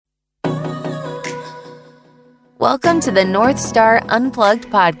Welcome to the North Star Unplugged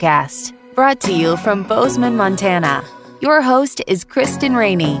podcast, brought to you from Bozeman, Montana. Your host is Kristen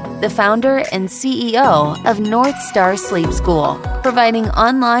Rainey, the founder and CEO of North Star Sleep School, providing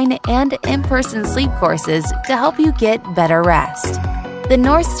online and in-person sleep courses to help you get better rest. The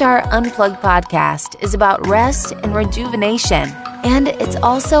North Star Unplugged podcast is about rest and rejuvenation, and it's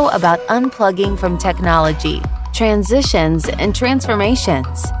also about unplugging from technology, transitions and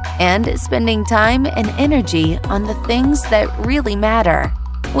transformations, and spending time and energy on the things that really matter,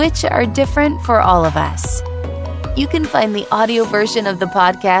 which are different for all of us. You can find the audio version of the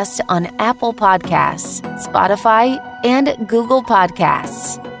podcast on Apple Podcasts, Spotify, and Google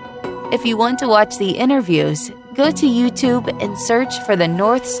Podcasts. If you want to watch the interviews, go to YouTube and search for the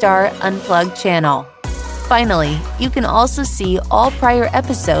North Star Unplugged channel. Finally, you can also see all prior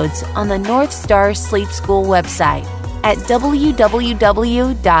episodes on the North Star Sleep School website at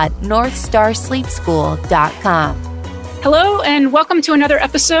www.northstarsleepschool.com. Hello, and welcome to another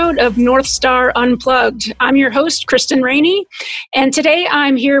episode of North Star Unplugged. I'm your host, Kristen Rainey, and today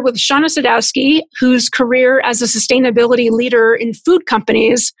I'm here with Shauna Sadowski, whose career as a sustainability leader in food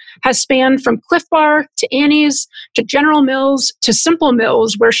companies has spanned from Cliff Bar to Annie's to General Mills to Simple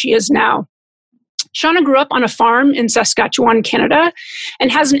Mills, where she is now. Shauna grew up on a farm in Saskatchewan, Canada,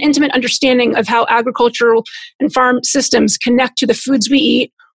 and has an intimate understanding of how agricultural and farm systems connect to the foods we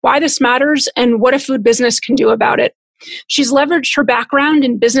eat, why this matters, and what a food business can do about it. She's leveraged her background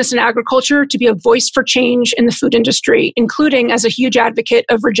in business and agriculture to be a voice for change in the food industry, including as a huge advocate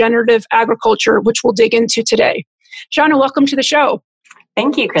of regenerative agriculture, which we'll dig into today. Shauna, welcome to the show.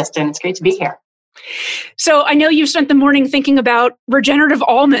 Thank you, Kristen. It's great to be here. So I know you spent the morning thinking about regenerative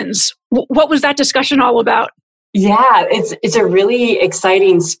almonds. What was that discussion all about? Yeah, it's a really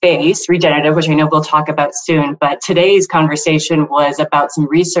exciting space, regenerative, which I know we'll talk about soon. But today's conversation was about some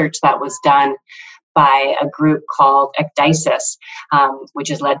research that was done by a group called Ecdysis,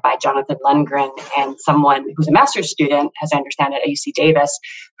 which is led by Jonathan Lundgren and someone who's a master's student, as I understand it, at UC Davis,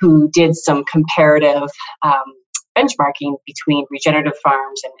 who did some comparative benchmarking between regenerative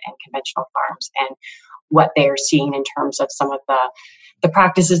farms and conventional farms and what they are seeing in terms of some of the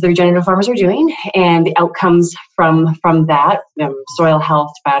practices the regenerative farmers are doing and the outcomes from that, soil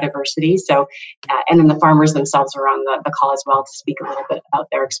health, biodiversity. So, and then the farmers themselves are on the call as well to speak a little bit about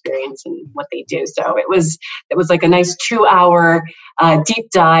their experience and what they do. So it was like a nice 2-hour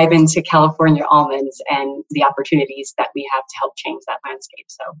deep dive into California almonds and the opportunities that we have to help change that landscape.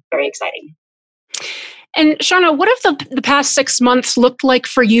 So very exciting. And Shauna, what have the past 6 months looked like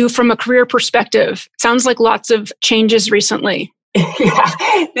for you from a career perspective? Sounds like lots of changes recently. Yeah,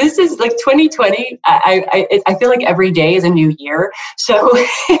 this is like 2020. I feel like every day is a new year. So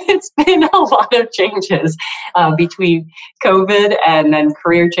it's been a lot of changes between COVID and then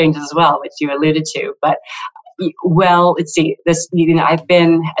career changes as well, which you alluded to. But well, let's see. I've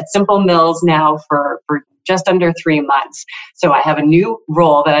been at Simple Mills now for just under 3 months. So I have a new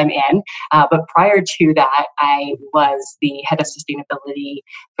role that I'm in. But prior to that, I was the head of sustainability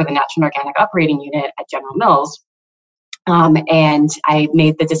for the Natural and Organic Operating Unit at General Mills. And I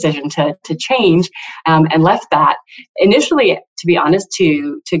made the decision to change and left that initially, to be honest,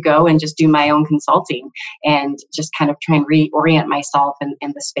 to go and just do my own consulting and just kind of try and reorient myself in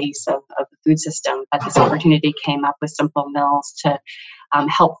the space of the food system. But this opportunity came up with Simple Mills to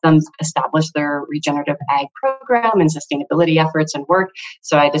help them establish their regenerative ag program and sustainability efforts and work.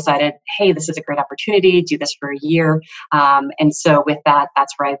 So I decided, hey, this is a great opportunity, do this for a year. And so with that,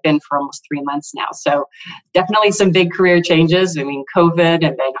 that's where I've been for almost 3 months now. So definitely some big career changes. I mean, COVID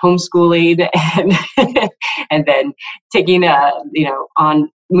and then homeschooling and then taking on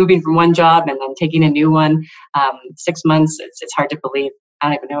moving from one job and then taking a new one. 6 months, it's hard to believe. I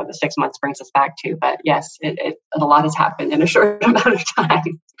don't even know what the 6 months brings us back to, but yes, a lot has happened in a short amount of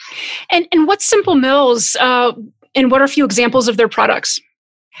time. And what's Simple Mills, and what are a few examples of their products?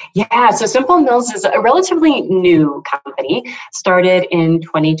 Yeah, so Simple Mills is a relatively new company, started in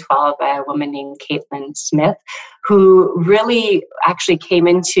 2012 by a woman named Caitlin Smith, who really actually came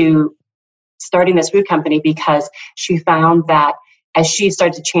into starting this food company because she found that as she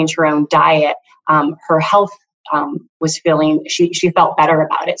started to change her own diet, her health was feeling, she felt better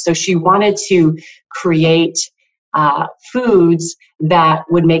about it. So she wanted to create foods that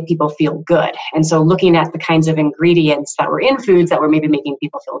would make people feel good. And so looking at the kinds of ingredients that were in foods that were maybe making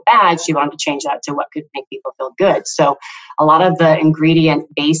people feel bad, she wanted to change that to what could make people feel good. So a lot of the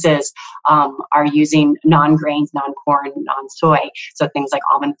ingredient bases are using non-grains, non-corn, non-soy. So things like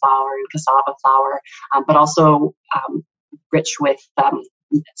almond flour and cassava flour, but also rich with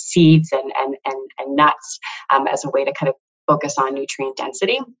seeds and nuts as a way to kind of focus on nutrient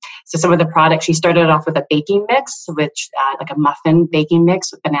density. So some of the products, she started off with a baking mix, which like a muffin baking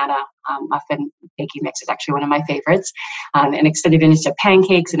mix with banana muffin baking mix is actually one of my favorites, and extended into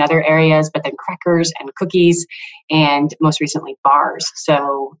pancakes and other areas, but then crackers and cookies, and most recently bars.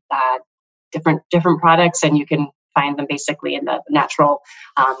 So different products, and you can find them basically in the natural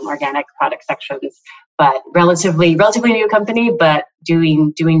organic product sections. But relatively new company, but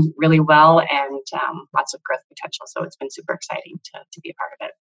doing really well, and lots of growth potential. So it's been super exciting to be a part of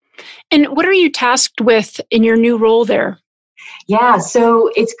it. And what are you tasked with in your new role there? Yeah, so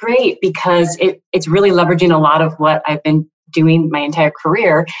it's great because it's really leveraging a lot of what I've been doing my entire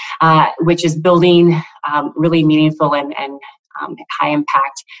career, which is building really meaningful and high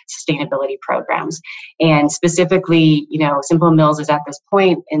impact sustainability programs. And specifically, Simple Mills is at this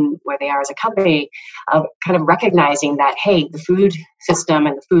point in where they are as a company of kind of recognizing that, hey, the food system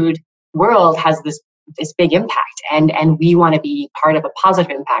and the food world has this big impact, and we want to be part of a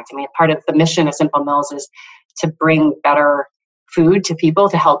positive impact. I mean, part of the mission of Simple Mills is to bring better food to people,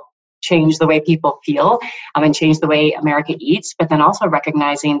 to help change the way people feel and change the way America eats, but then also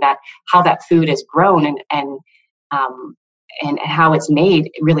recognizing that how that food is grown and how it's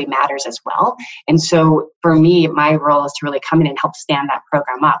made really matters as well. And so for me, my role is to really come in and help stand that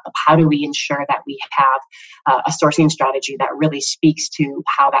program up of how do we ensure that we have a sourcing strategy that really speaks to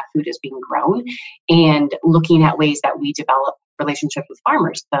how that food is being grown, and looking at ways that we develop relationships with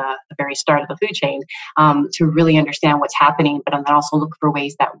farmers, the very start of the food chain, to really understand what's happening, but then also look for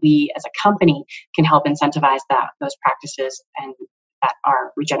ways that we as a company can help incentivize those practices and that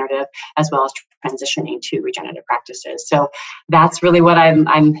are regenerative, as well as transitioning to regenerative practices. So that's really what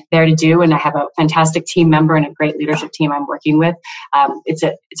I'm there to do, and I have a fantastic team member and a great leadership team I'm working with. It's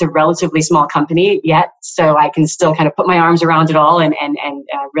a relatively small company yet, so I can still kind of put my arms around it all and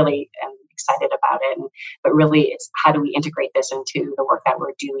really am excited about it. But really, it's how do we integrate this into the work that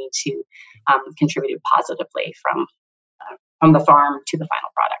we're doing to contribute positively from the farm to the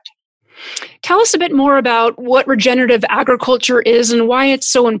final product. Tell us a bit more about what regenerative agriculture is and why it's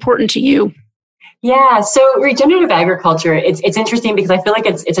so important to you. Yeah, so regenerative agriculture, it's interesting because I feel like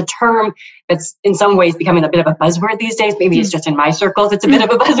it's a term that's in some ways becoming a bit of a buzzword these days. Maybe it's just in my circles, it's a bit of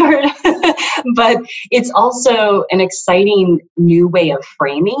a buzzword. But it's also an exciting new way of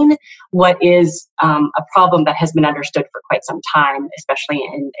framing what is a problem that has been understood for quite some time, especially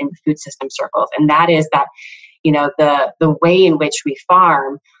in food system circles. And that is that, the way in which we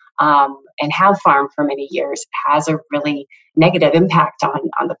farm and have farmed for many years has a really negative impact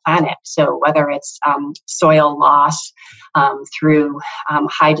on the planet. So whether it's soil loss through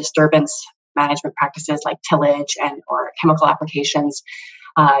high disturbance management practices like tillage or chemical applications,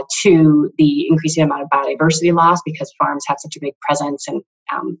 to the increasing amount of biodiversity loss because farms have such a big presence, and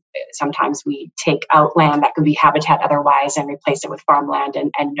sometimes we take out land that could be habitat otherwise and replace it with farmland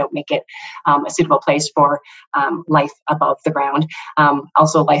and don't make it a suitable place for life above the ground.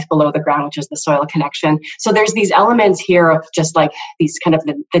 Also life below the ground, which is the soil connection. So there's these elements here of just like these kind of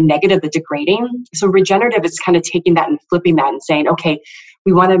the negative, the degrading. So regenerative is kind of taking that and flipping that and saying, okay,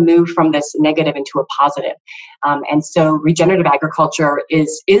 we want to move from this negative into a positive. And so regenerative agriculture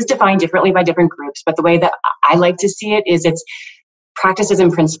is defined differently by different groups, but the way that I like to see it is it's practices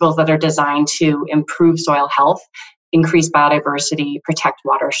and principles that are designed to improve soil health, increase biodiversity, protect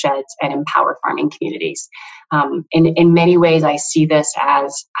watersheds, and empower farming communities. In many ways, I see this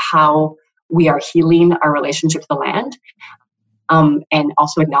as how we are healing our relationship to the land. And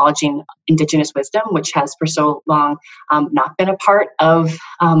also acknowledging indigenous wisdom, which has for so long not been a part of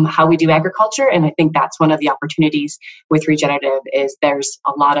how we do agriculture. And I think that's one of the opportunities with regenerative is there's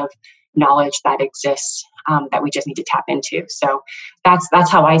a lot of knowledge that exists that we just need to tap into. So that's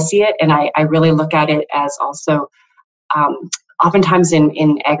how I see it. And I really look at it as also oftentimes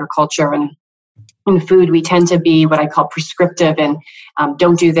in agriculture and in food, we tend to be what I call prescriptive and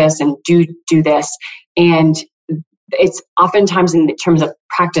don't do this and do this. And it's oftentimes in terms of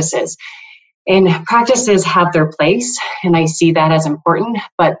practices. And practices have their place, and I see that as important,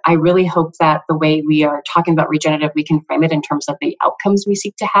 but I really hope that the way we are talking about regenerative, we can frame it in terms of the outcomes we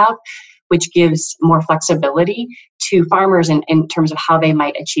seek to have, which gives more flexibility to farmers in terms of how they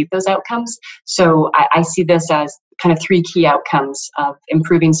might achieve those outcomes. So I see this as kind of three key outcomes of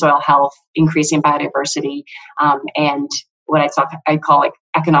improving soil health, increasing biodiversity, and what I call like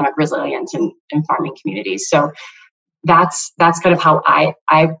economic resilience in farming communities. So that's kind of how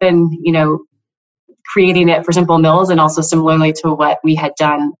I've been, creating it for Simple Mills, and also similarly to what we had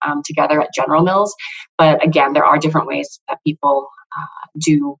done together at General Mills. But again, there are different ways that people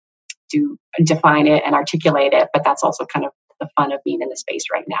do define it and articulate it. But that's also kind of the fun of being in the space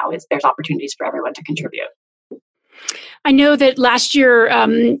right now is there's opportunities for everyone to contribute. I know that last year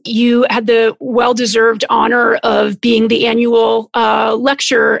you had the well-deserved honor of being the annual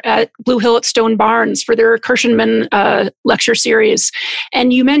lecturer at Blue Hill at Stone Barns for their Kirschenmann lecture series.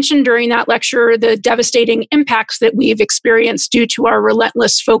 And you mentioned during that lecture the devastating impacts that we've experienced due to our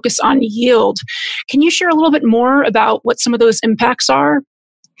relentless focus on yield. Can you share a little bit more about what some of those impacts are?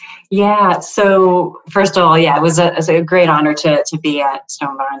 Yeah. So first of all, it was a great honor to be at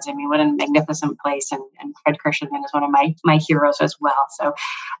Stone Barns. I mean, what a magnificent place, and Fred Kirschenmann is one of my heroes as well. So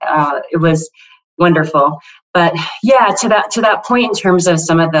it was wonderful. But to that point, in terms of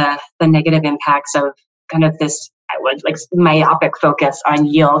some of the negative impacts of kind of this myopic focus on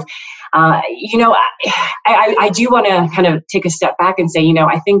yield, I do want to kind of take a step back and say,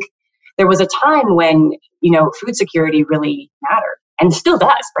 I think there was a time when food security really mattered. And still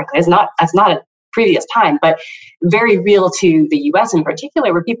does, frankly. That's not a previous time, but very real to the U.S. in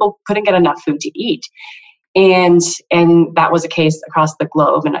particular, where people couldn't get enough food to eat. And that was a case across the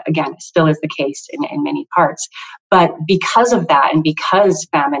globe. And again, it still is the case in many parts. But because of that, and because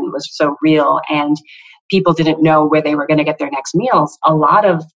famine was so real and people didn't know where they were going to get their next meals, a lot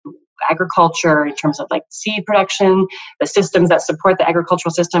of agriculture, in terms of like seed production, the systems that support the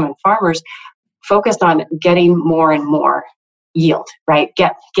agricultural system and farmers, focused on getting more and more yield, right?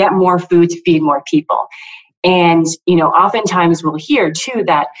 Get more food to feed more people. And, oftentimes we'll hear too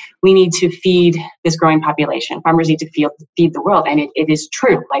that we need to feed this growing population. Farmers need to feed the world. And it is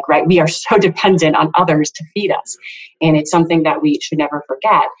true, right? We are so dependent on others to feed us. And it's something that we should never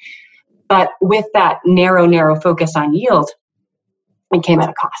forget. But with that narrow focus on yield, it came at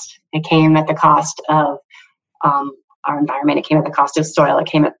a cost. It came at the cost of, our environment. It came at the cost of soil. It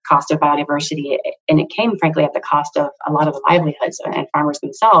came at the cost of biodiversity. And it came, frankly, at the cost of a lot of the livelihoods and farmers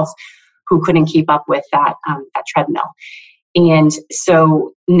themselves who couldn't keep up with that treadmill. And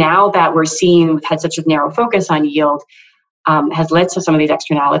so now that we're seeing we've had such a narrow focus on yield, has led to some of these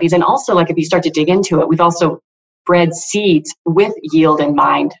externalities. And also, if you start to dig into it, we've also bred seeds with yield in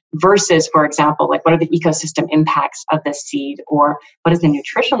mind versus, for example, what are the ecosystem impacts of this seed, or what is the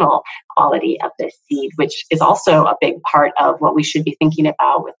nutritional quality of this seed, which is also a big part of what we should be thinking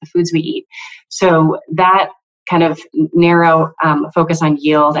about with the foods we eat. So that kind of narrow focus on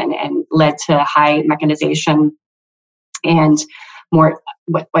yield and led to high mechanization and more,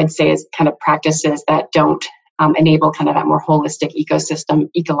 what I'd say is kind of practices that don't enable kind of that more holistic ecosystem,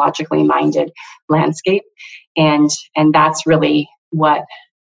 ecologically minded landscape. And that's really what,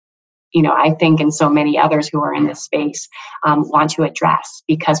 I think, and so many others who are in this space want to address,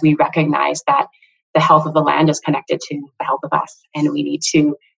 because we recognize that the health of the land is connected to the health of us. And we need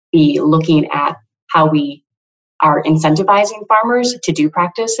to be looking at how we are incentivizing farmers to do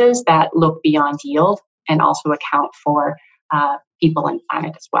practices that look beyond yield and also account for people and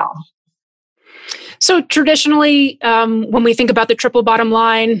planet as well. So traditionally, when we think about the triple bottom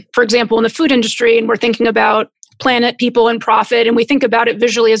line, for example, in the food industry, and we're thinking about planet, people, and profit, and we think about it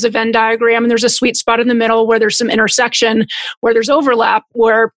visually as a Venn diagram, and there's a sweet spot in the middle where there's some intersection, where there's overlap,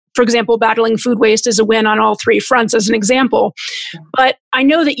 where, for example, battling food waste is a win on all three fronts, as an example. But I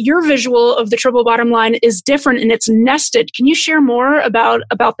know that your visual of the triple bottom line is different and it's nested. Can you share more about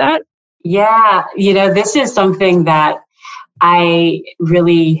that? Yeah, this is something that I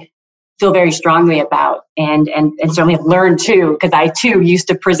really feel very strongly about and certainly have learned too, because I too used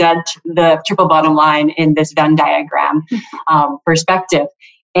to present the triple bottom line in this Venn diagram perspective.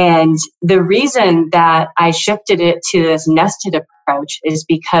 And the reason that I shifted it to this nested approach is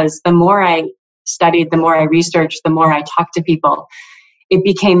because the more I studied, the more I researched, the more I talked to people, it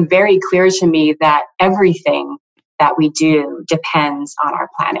became very clear to me that everything that we do depends on our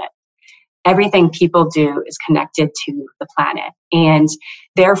planet. Everything people do is connected to the planet. And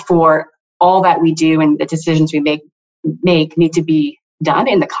therefore, all that we do and the decisions we make need to be done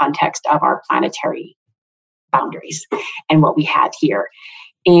in the context of our planetary boundaries and what we have here.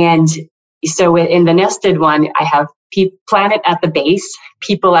 And so in the nested one, I have planet at the base,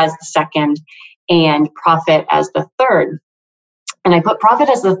 people as the second, and profit as the third. And I put profit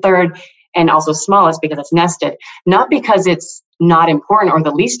as the third and also smallest because it's nested, not because it's not important or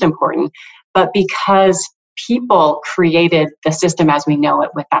the least important, but because people created the system as we know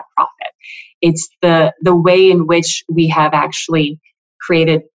it with that profit. It's the way in which we have actually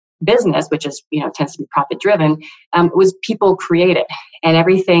created business, which is, tends to be profit driven, was people created. And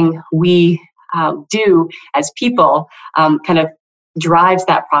everything we do as people kind of drives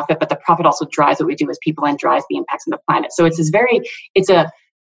that profit, but the profit also drives what we do as people and drives the impacts on the planet. So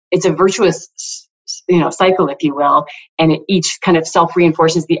it's a virtuous cycle, if you will, and each kind of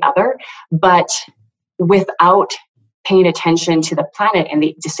self-reinforces the other. But without paying attention to the planet and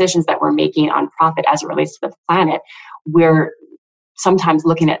the decisions that we're making on profit as it relates to the planet, we're sometimes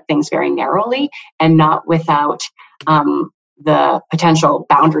looking at things very narrowly and not without the potential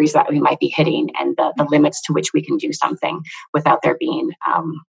boundaries that we might be hitting and the limits to which we can do something without there being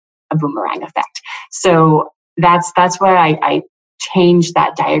a boomerang effect. So that's why I changed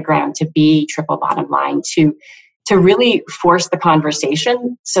that diagram to be triple bottom line, to really force the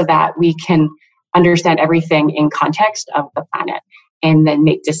conversation so that we can understand everything in context of the planet and then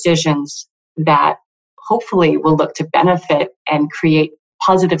make decisions that hopefully will look to benefit and create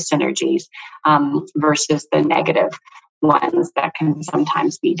positive synergies versus the negative ones that can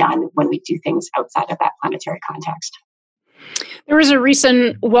sometimes be done when we do things outside of that planetary context. There was a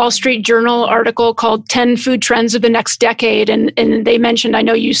recent Wall Street Journal article called 10 Food Trends of the Next Decade. And they mentioned, I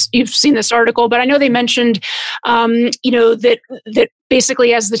know you've seen this article, but I know they mentioned, that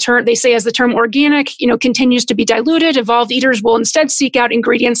basically as the term organic, continues to be diluted, evolved eaters will instead seek out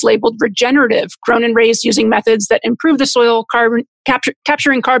ingredients labeled regenerative, grown and raised using methods that improve the soil, carbon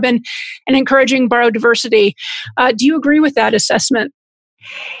capturing carbon and encouraging biodiversity. Do you agree with that assessment?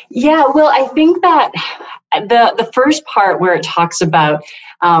 Yeah, well, I think that the first part where it talks about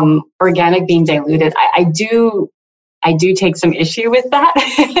organic being diluted, I do take some issue with that,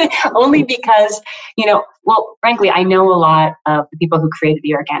 only because, frankly, I know a lot of the people who created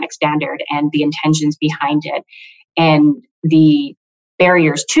the organic standard and the intentions behind it and the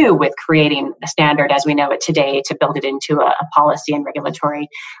barriers too with creating a standard as we know it today to build it into a policy and regulatory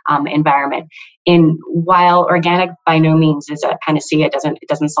environment. And while organic by no means is a panacea, it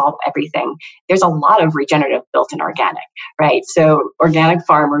doesn't solve everything. There's a lot of regenerative built in organic, right? So organic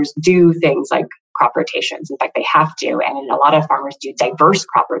farmers do things like crop rotations. In fact, they have to. And a lot of farmers do diverse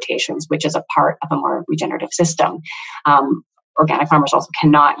crop rotations, which is a part of a more regenerative system. Organic farmers also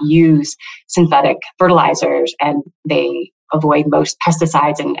cannot use synthetic fertilizers, and they avoid most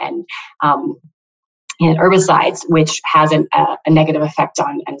pesticides and herbicides, which has a negative effect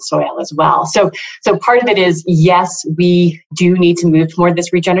on soil as well. So part of it is, yes, we do need to move toward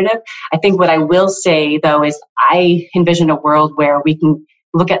this regenerative. I think what I will say, though, is I envision a world where we can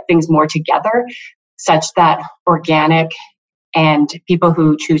look at things more together, such that organic and people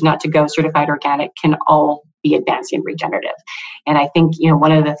who choose not to go certified organic can all be advancing regenerative. And I think,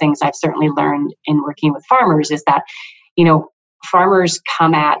 one of the things I've certainly learned in working with farmers is that, farmers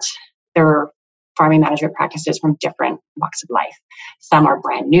come at their farming management practices from different walks of life. Some are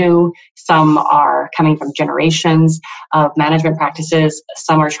brand new, some are coming from generations of management practices,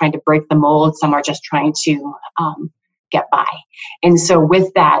 some are trying to break the mold, some are just trying to get by. And so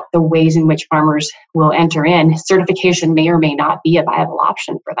with that, the ways in which farmers will enter in, certification may or may not be a viable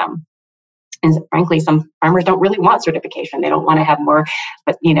option for them. And frankly, some farmers don't really want certification. They don't want to have more,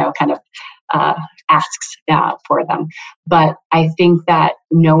 but asks for them. But I think that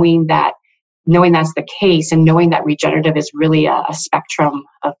knowing that's the case, and knowing that regenerative is really a spectrum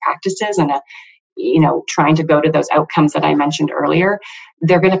of practices and trying to go to those outcomes that I mentioned earlier,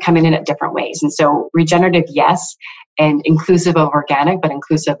 they're going to come in at different ways. And so regenerative, yes, and inclusive of organic, but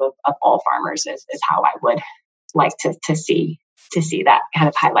inclusive of all farmers is how I would like to see that kind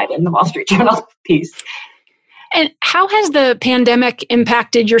of highlighted in the Wall Street Journal piece. And how has the pandemic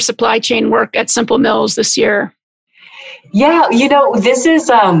impacted your supply chain work at Simple Mills this year? Yeah, this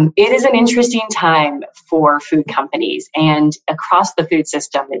is it is an interesting time for food companies, and across the food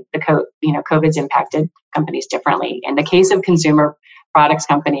system, COVID's impacted companies differently. In the case of consumer products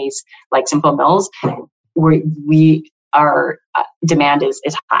companies like Simple Mills, our demand is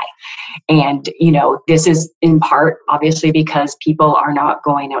high. And, this is in part, obviously, because people are not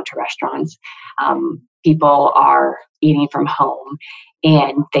going out to restaurants. People are eating from home,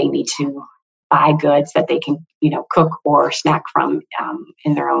 and they need to buy goods that they can, cook or snack from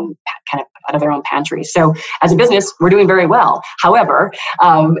in their own kind of out of their own pantry. So as a business, we're doing very well. However,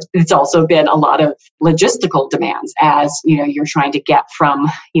 it's also been a lot of logistical demands as, you're trying to get from,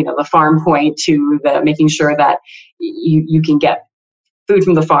 the farm point to the making sure that you can get food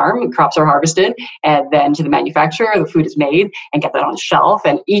from the farm, crops are harvested, and then to the manufacturer, the food is made and get that on shelf.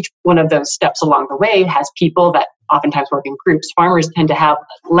 And each one of those steps along the way has people that oftentimes work in groups. Farmers tend to have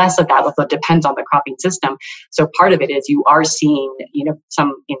less of that, although it depends on the cropping system. So part of it is you are seeing,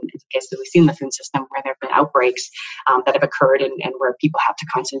 some in cases we've seen the food system where there have been outbreaks that have occurred and where people have to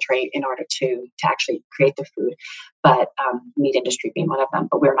concentrate in order to actually create the food. But meat industry being one of them,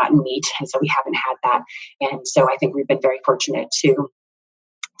 but we're not in meat, and so we haven't had that. And so I think we've been very fortunate to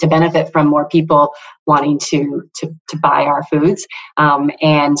benefit from more people wanting to buy our foods,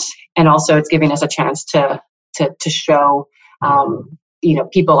 and also it's giving us a chance to show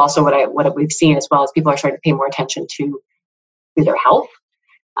people also, what we've seen as well is people are starting to pay more attention to their health.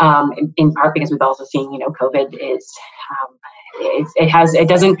 In part because we've also seen, COVID is, it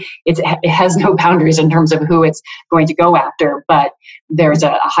has no boundaries in terms of who it's going to go after, but there's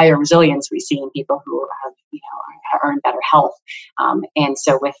a higher resilience we see in people who have, are in better health. And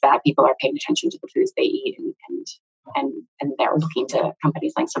so with that, people are paying attention to the foods they eat and they're looking to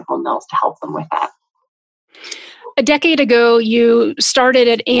companies like Simple Mills to help them with that. A decade ago, you started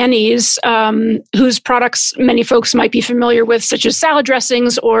at Annie's, whose products many folks might be familiar with, such as salad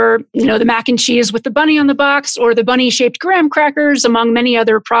dressings or, the mac and cheese with the bunny on the box or the bunny-shaped graham crackers, among many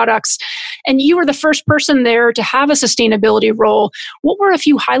other products. And you were the first person there to have a sustainability role. What were a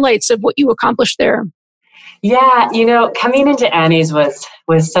few highlights of what you accomplished there? Yeah, coming into Annie's was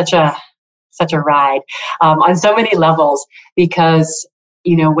such a ride on so many levels because,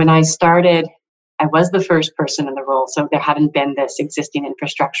 when I started, I was the first person in the role, so there hadn't been this existing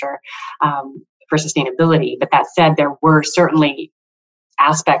infrastructure for sustainability. But that said, there were certainly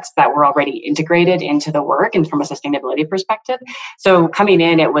aspects that were already integrated into the work and from a sustainability perspective. So coming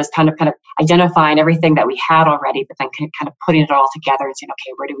in, it was kind of identifying everything that we had already, but then kind of putting it all together and saying,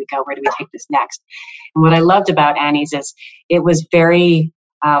 okay, where do we go? Where do we take this next? And what I loved about Annie's is it was very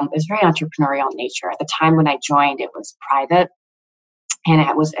entrepreneurial in nature. At the time when I joined, it was private. And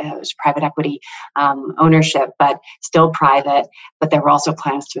it was private equity ownership, but still private. But there were also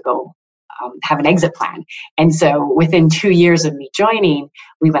plans to go have an exit plan. And so within 2 years of me joining,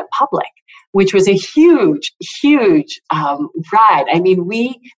 we went public, which was a huge, huge ride. I mean,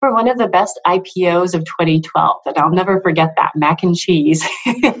 we were one of the best IPOs of 2012, and I'll never forget that. Mac and cheese,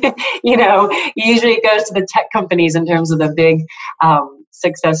 usually it goes to the tech companies in terms of the big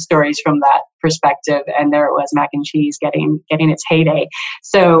success stories from that perspective, and there it was, mac and cheese getting its heyday.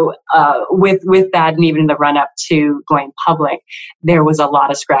 So with that, and even the run up to going public, there was a lot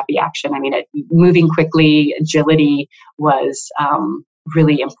of scrappy action. I mean, moving quickly, agility was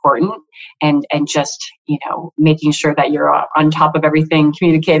really important, and just making sure that you're on top of everything,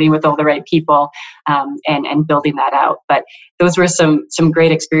 communicating with all the right people, and building that out. But those were some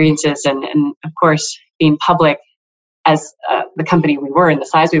great experiences, and of course being public as the company we were and the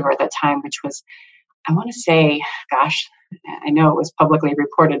size we were at that time, which was, I want to say, gosh, I know it was publicly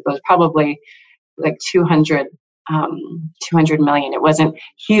reported, but it was probably like 200 million. It wasn't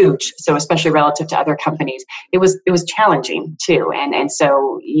huge. So especially relative to other companies, it was challenging too. And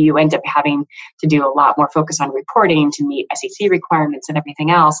so you end up having to do a lot more focus on reporting to meet SEC requirements and everything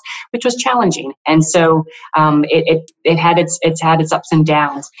else, which was challenging. And so it had its ups and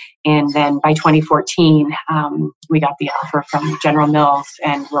downs. And then by 2014, we got the offer from General Mills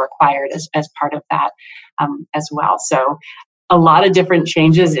and were acquired as part of that as well. So a lot of different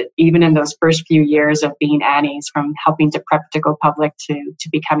changes, even in those first few years of being Annie's, from helping to prep to go public to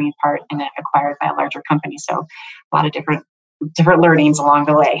becoming part and acquired by a larger company. So a lot of different learnings along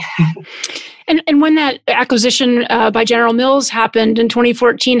the way. And when that acquisition by General Mills happened in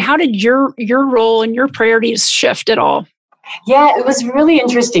 2014, how did your role and your priorities shift at all? Yeah, it was really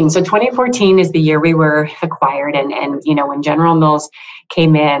interesting. So 2014 is the year we were acquired, and when General Mills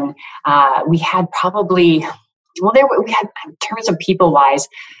came in, we had probably. We had, in terms of people-wise,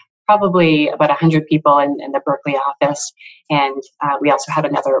 probably about 100 people in the Berkeley office. And we also had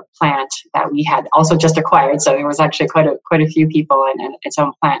another plant that we had also just acquired. So there was actually quite a few people in its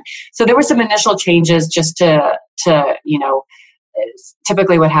own plant. So there were some initial changes just to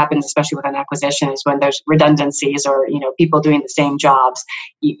typically what happens, especially with an acquisition, is when there's redundancies or, people doing the same jobs,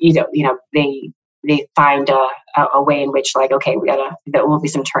 they find a way in which, like, okay, there will be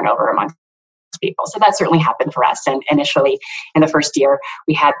some turnover among people. So that certainly happened for us. And initially in the first year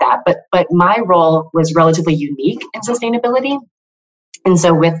we had that, but my role was relatively unique in sustainability. And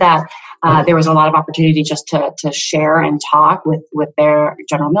so with that, there was a lot of opportunity just to share and talk with their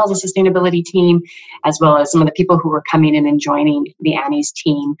General Mills sustainability team, as well as some of the people who were coming in and joining the Annie's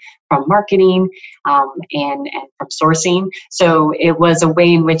team from marketing and from sourcing. So it was a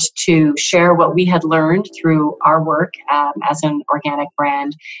way in which to share what we had learned through our work as an organic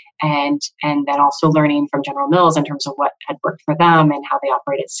brand, and then also learning from General Mills in terms of what had worked for them and how they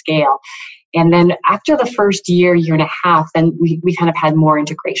operate at scale. And then after the first year and a half, then we kind of had more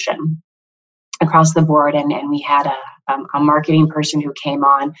integration across the board. And we had a marketing person who came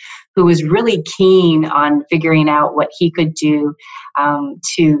on who was really keen on figuring out what he could do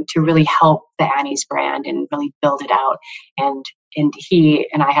to really help the Annie's brand and really build it out. And he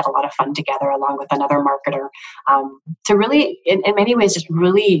and I had a lot of fun together, along with another marketer, to really, in many ways, just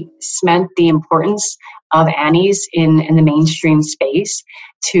really cement the importance of Annie's in the mainstream space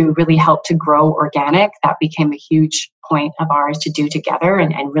to really help to grow organic. That became a huge point of ours to do together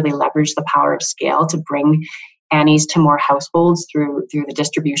and really leverage the power of scale to bring Annie's to more households through the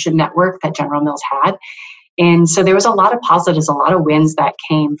distribution network that General Mills had. And so there was a lot of positives, a lot of wins that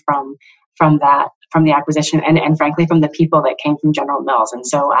came from the acquisition and frankly from the people that came from General Mills. And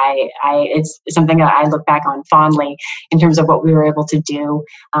so it's something that I look back on fondly in terms of what we were able to do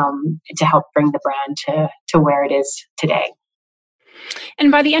to help bring the brand to where it is today.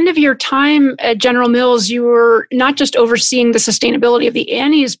 And by the end of your time at General Mills, you were not just overseeing the sustainability of the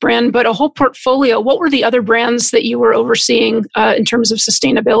Annie's brand, but a whole portfolio. What were the other brands that you were overseeing in terms of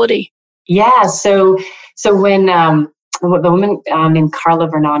sustainability? Yeah, so when the woman named Carla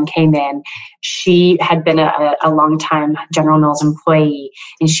Vernon came in, she had been a long-time General Mills employee,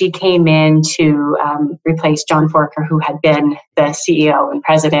 and she came in to replace John Forker, who had been the CEO and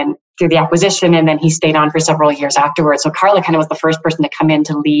president through the acquisition, and then he stayed on for several years afterwards. So Carla kind of was the first person to come in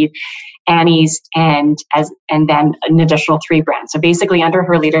to lead Annie's and then an additional 3 brands. So basically, under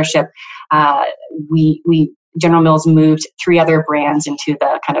her leadership, General Mills moved 3 other brands into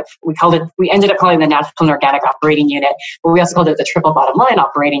the we ended up calling the Natural and Organic Operating Unit, but we also called it the Triple Bottom Line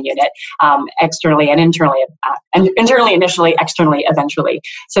Operating Unit, externally and internally, and internally initially, externally eventually.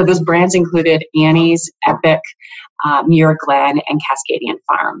 So those brands included Annie's, Epic, Muir Glen, and Cascadian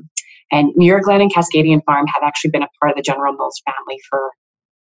Farm. And Muir Glen and Cascadian Farm have actually been a part of the General Mills family for,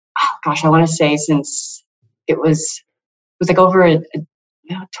 I want to say since it was like over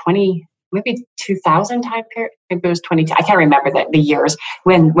 20, maybe 2000 time period. I think it was 22. I can't remember the years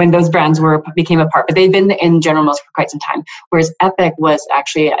when those brands became a part, but they've been in General Mills for quite some time. Whereas Epic was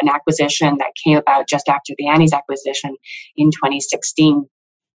actually an acquisition that came about just after the Annie's acquisition in 2016.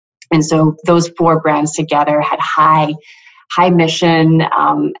 And so those 4 brands together had high mission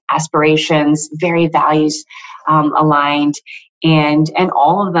aspirations, very values aligned, and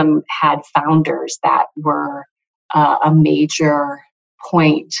all of them had founders that were a major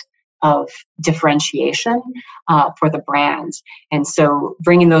point of differentiation for the brands. And so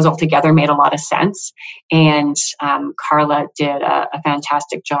bringing those all together made a lot of sense. And Carla did a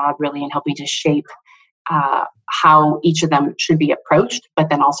fantastic job really in helping to shape how each of them should be approached, but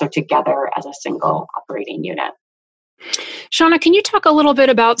then also together as a single operating unit. Shauna, can you talk a little bit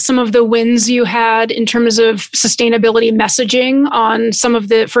about some of the wins you had in terms of sustainability messaging on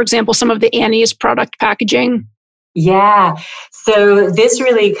for example, some of the Annie's product packaging? Yeah. So this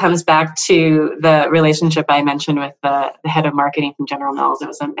really comes back to the relationship I mentioned with the head of marketing from General Mills. It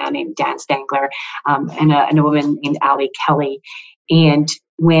was a man named Dan Stangler and a woman named Allie Kelly. And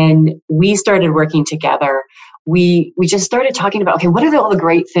when we started working together, we just started talking about, okay, what are all the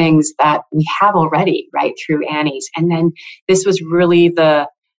great things that we have already, right, through Annie's? And then this was really the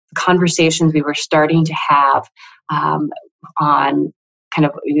conversations we were starting to have on kind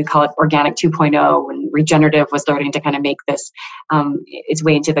of, you call it organic 2.0, when regenerative was starting to kind of make this its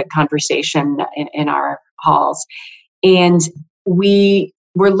way into the conversation in our halls. And we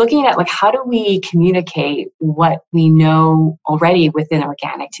were looking at, like, how do we communicate what we know already within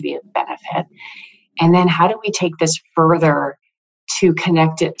organic to be of benefit? And then how do we take this further to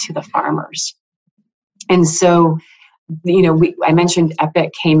connect it to the farmers? And so, I mentioned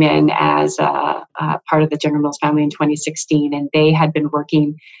Epic came in as a part of the General Mills family in 2016, and they had been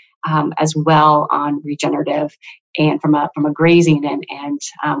working as well on regenerative and from a grazing and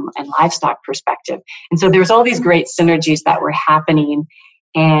livestock perspective. And so there's all these great synergies that were happening,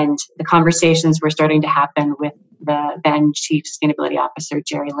 and the conversations were starting to happen with the then Chief Sustainability Officer,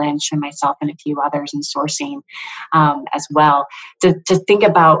 Jerry Lynch, and myself and a few others in sourcing as well, to think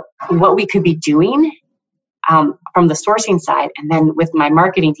about what we could be doing from the sourcing side. And then with my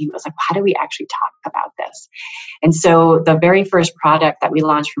marketing team, it was like, how do we actually talk about this? And so the very first product that we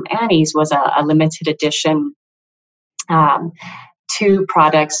launched from Annie's was a limited edition 2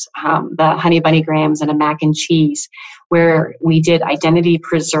 products, the Honey Bunny Grahams and a mac and cheese, where we did identity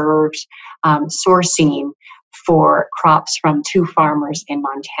preserved sourcing for crops from 2 farmers in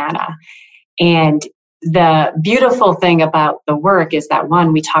Montana. And the beautiful thing about the work is that,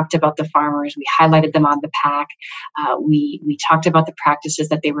 one, we talked about the farmers, we highlighted them on the pack, we talked about the practices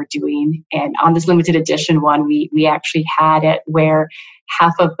that they were doing. And on this limited edition one, we actually had it where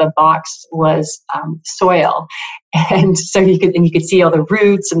half of the box was soil. And so you could see all the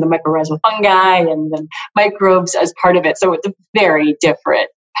roots and the mycorrhizal fungi and the microbes as part of it. So it's a very different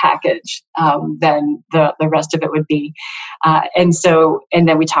package than the rest of it would be. And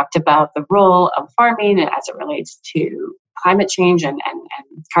then we talked about the role of farming and as it relates to climate change and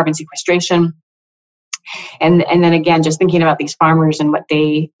carbon sequestration. And then again, just thinking about these farmers and what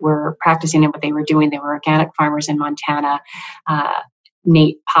they were practicing and what they were doing. They were organic farmers in Montana,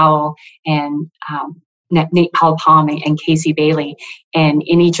 Nate Powell and Nate Palm and Casey Bailey. And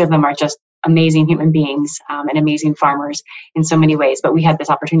in each of them are just amazing human beings and amazing farmers in so many ways. But we had this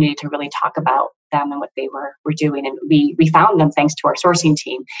opportunity to really talk about them and what they were doing. And we found them thanks to our sourcing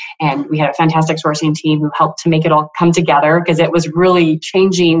team. And we had a fantastic sourcing team who helped to make it all come together, because it was really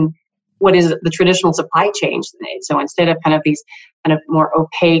changing what is the traditional supply chain. So instead of kind of these kind of more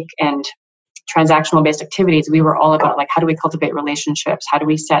opaque and transactional based activities, we were all about like, how do we cultivate relationships? How do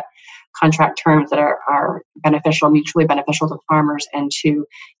we set contract terms that are beneficial, mutually beneficial to farmers and to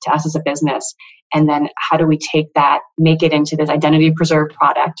us as a business? And then how do we take that, make it into this identity preserved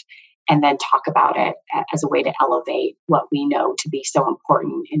product, and then talk about it as a way to elevate what we know to be so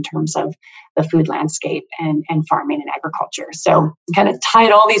important in terms of the food landscape and farming and agriculture. So kind of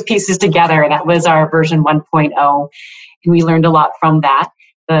tied all these pieces together. That was our version 1.0. And we learned a lot from that.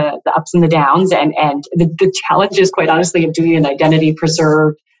 The ups and the downs and the challenges, quite honestly, of doing an identity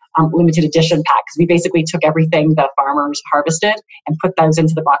preserved limited edition pack, because we basically took everything the farmers harvested and put those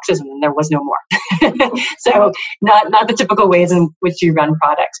into the boxes, and then there was no more. So not the typical ways in which you run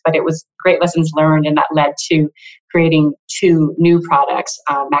products, but it was great lessons learned, and that led to creating 2 new products,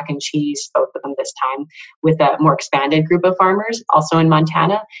 mac and cheese, both of them this time, with a more expanded group of farmers, also in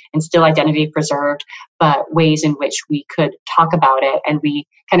Montana, and still identity preserved, but ways in which we could talk about it. And we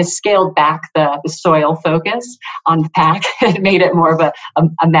kind of scaled back the soil focus on the pack and made it more of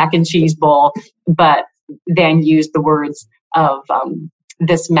a mac and cheese bowl, but then used the words of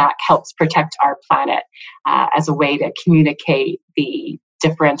this mac helps protect our planet as a way to communicate the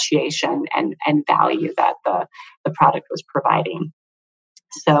differentiation and value that the product was providing.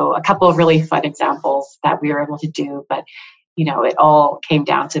 So a couple of really fun examples that we were able to do, but it all came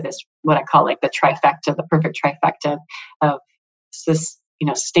down to this, what I call like the trifecta, the perfect trifecta of this,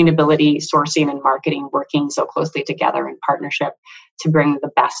 sustainability, sourcing, and marketing working so closely together in partnership to bring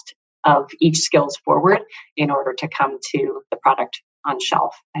the best of each skills forward in order to come to the product on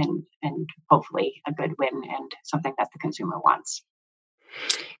shelf and hopefully a good win and something that the consumer wants.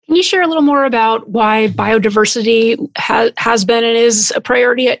 Can you share a little more about why biodiversity has been and is a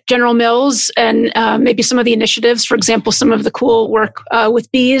priority at General Mills, and maybe some of the initiatives, for example, some of the cool work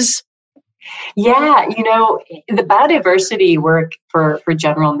with bees? Yeah, the biodiversity work for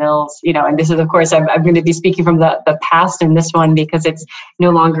General Mills, and this is, of course, I'm going to be speaking from the past in this one because it's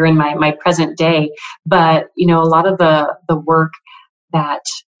no longer in my present day. But, a lot of the work that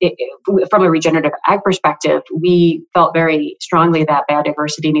from a regenerative ag perspective, we felt very strongly that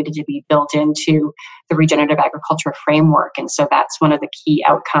biodiversity needed to be built into the regenerative agriculture framework. And so that's one of the key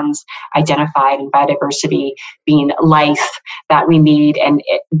outcomes identified in biodiversity being life that we need, and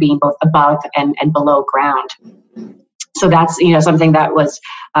it being both above and below ground. So that's something that was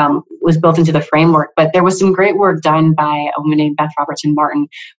built into the framework. But there was some great work done by a woman named Beth Robertson Martin,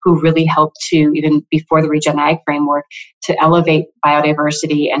 who really helped to, even before the Regen Ag framework, to elevate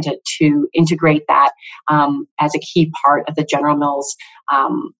biodiversity and to integrate that as a key part of the General Mills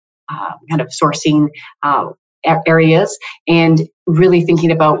kind of sourcing areas, and really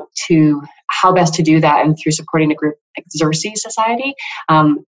thinking about how best to do that, and through supporting a group like Xerces Society.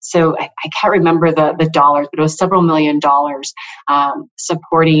 So I can't remember the dollars, but it was several $1 million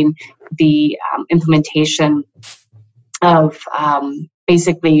supporting the implementation of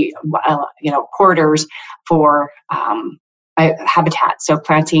basically corridors for habitat. So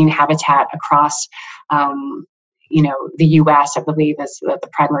planting habitat across the U.S., I believe, is the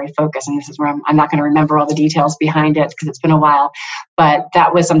primary focus. And this is where I'm not going to remember all the details behind it because it's been a while. But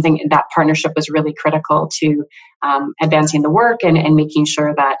that was something, that partnership was really critical to advancing the work and making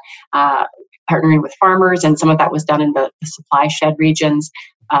sure that partnering with farmers, and some of that was done in the supply shed regions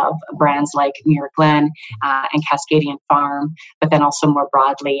of brands like Muir Glen and Cascadian Farm, but then also more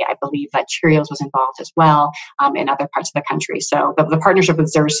broadly, I believe that Cheerios was involved as well in other parts of the country. So the partnership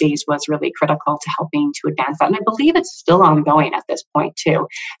with Xerces was really critical to helping to advance that. And I believe it's still ongoing at this point too.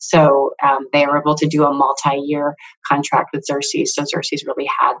 So they were able to do a multi-year contract with Xerces. So Xerces really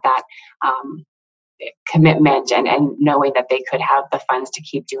had that commitment and knowing that they could have the funds to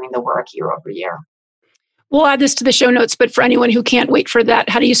keep doing the work year over year. We'll add this to the show notes, but for anyone who can't wait for that,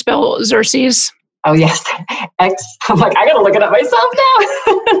 how do you spell Xerces? Oh, yes. I'm like, I got to look it up myself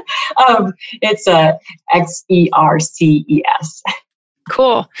now. It's Xerces.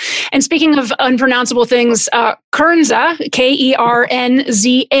 Cool. And speaking of unpronounceable things, Kernza,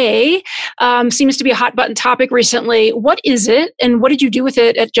 Kernza, seems to be a hot button topic recently. What is it, and what did you do with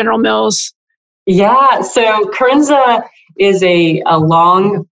it at General Mills? Yeah, so Kernza is a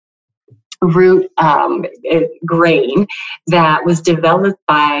long root grain that was developed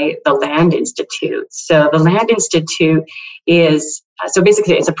by the Land Institute. So the Land Institute is so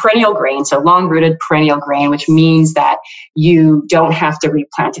basically it's a perennial grain, so long-rooted perennial grain, which means that you don't have to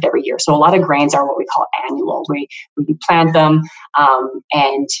replant it every year. So a lot of grains are what we call annual. We plant them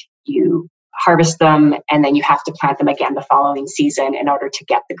and you harvest them, and then you have to plant them again the following season in order to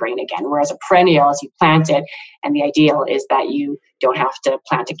get the grain again. Whereas a perennial, as you plant it, and the ideal is that you don't have to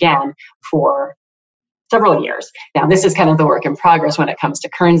plant again for several years. Now, this is kind of the work in progress when it comes to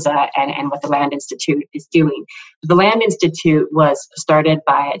Kernza and what the Land Institute is doing. The Land Institute was started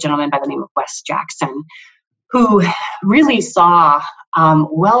by a gentleman by the name of Wes Jackson, who really saw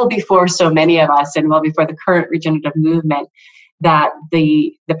well before so many of us and well before the current regenerative movement that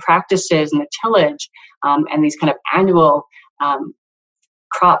the practices and the tillage and these kind of annual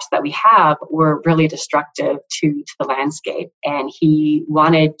crops that we have were really destructive to the landscape. And he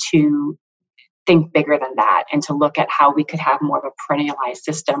wanted to think bigger than that and to look at how we could have more of a perennialized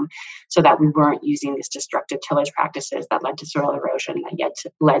system so that we weren't using these destructive tillage practices that led to soil erosion, that yet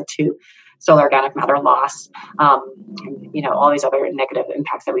led to soil organic matter loss, and, all these other negative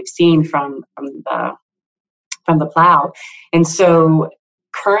impacts that we've seen from the plow. And so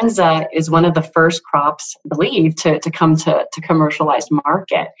Kernza is one of the first crops, I believe, to come to commercialized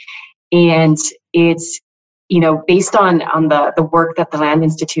market. And it's, based on the work that the Land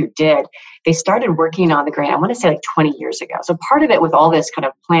Institute did, they started working on the grain, I want to say like 20 years ago. So part of it with all this kind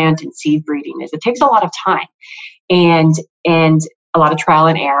of plant and seed breeding is it takes a lot of time and a lot of trial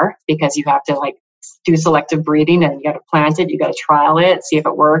and error, because you have to do selective breeding and you got to plant it, you got to trial it, see if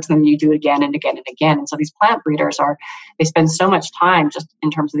it works, and then you do it again and again and again. And so these plant breeders they spend so much time just in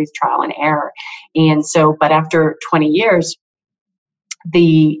terms of these trial and error. And so, but after 20 years,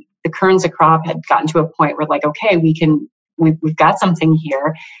 the Kernza crop had gotten to a point where okay, we've got something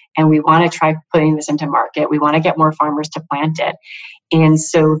here and we want to try putting this into market. We want to get more farmers to plant it. And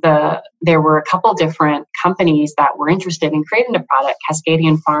so there were a couple different companies that were interested in creating a product,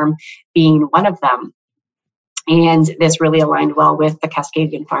 Cascadian Farm being one of them. And this really aligned well with the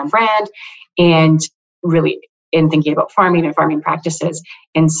Cascadian Farm brand and really in thinking about farming and farming practices.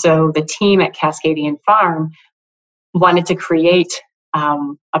 And so the team at Cascadian Farm wanted to create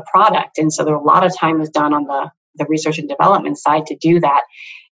a product. And so there a lot of time was done on the research and development side to do that.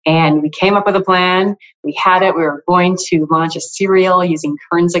 And we came up with a plan. We had it. We were going to launch a cereal using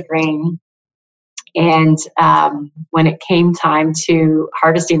Kernza grain. And when it came time to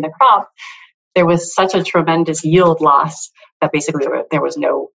harvesting the crop, there was such a tremendous yield loss that basically there was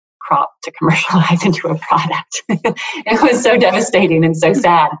no crop to commercialize into a product. It was so devastating and so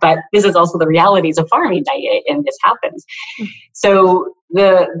sad. But this is also the realities of farming, and this happens. So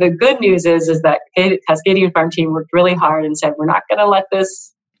the good news is that Cascadian Farm team worked really hard and said, we're not going to let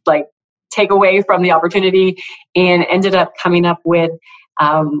this take away from the opportunity, and ended up coming up with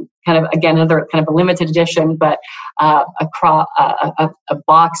kind of, again, another kind of a limited edition, but a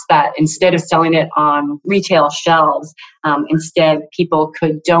box that instead of selling it on retail shelves, instead people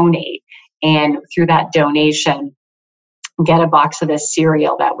could donate, and through that donation get a box of this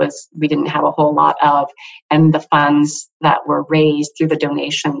cereal that we didn't have a whole lot of, and the funds that were raised through the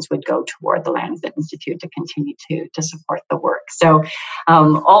donations would go toward the Land Institute to continue to support the work. So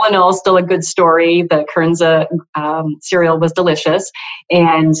all in all, still a good story. The Kernza cereal was delicious,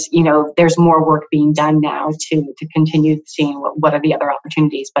 and there's more work being done now to continue seeing what are the other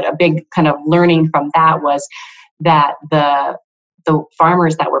opportunities. But a big kind of learning from that was that the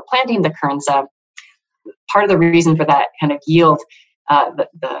farmers that were planting the Kernza, part of the reason for that kind of yield,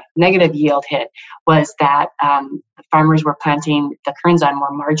 the negative yield hit, was that farmers were planting the Kernza on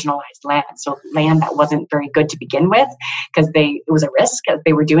more marginalized land, so land that wasn't very good to begin with, because it was a risk as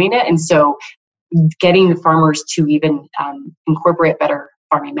they were doing it. And so getting the farmers to even incorporate better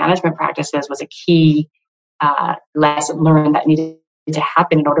farming management practices was a key lesson learned that needed to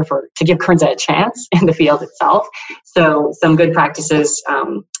happen in order to give Kernza a chance in the field itself. So some good practices,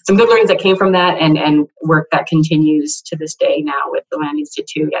 some good learnings that came from that, and work that continues to this day now with the Land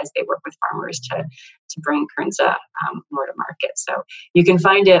Institute as they work with farmers to bring Kernza more to market. So you can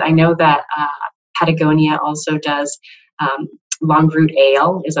find it. I know that Patagonia also does Longroot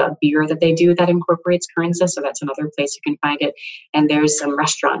Ale is a beer that they do that incorporates Kernza. So that's another place you can find it. And there's some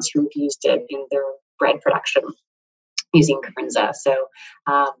restaurants who've used it in their bread production using Kernza. So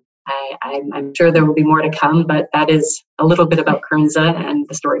I'm sure there will be more to come, but that is a little bit about Kernza and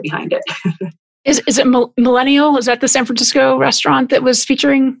the story behind it. Is it Millennial? Is that the San Francisco restaurant that was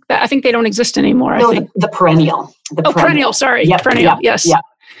featuring that? I think they don't exist anymore. No, I think. The Perennial. Perennial. Sorry. Yep, Perennial. Yep, yes.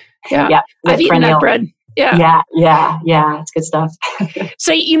 Yeah. I've eaten that bread. Yeah. Yeah. It's good stuff.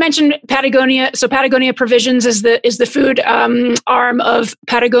 So you mentioned Patagonia. So Patagonia Provisions is the food arm of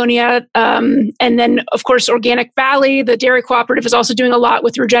Patagonia, and then of course Organic Valley, the dairy cooperative, is also doing a lot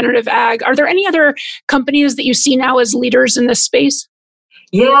with regenerative ag. Are there any other companies that you see now as leaders in this space?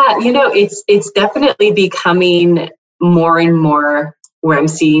 Yeah, it's definitely becoming more and more where I'm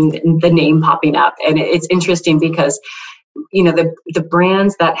seeing the name popping up, and it's interesting because the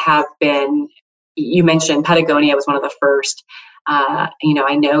brands that have been, you mentioned Patagonia was one of the first. I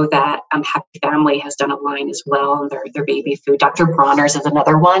know that Happy Family has done a line as well, their baby food. Dr. Bronner's is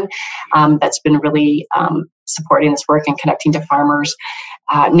another one that's been really supporting this work and connecting to farmers.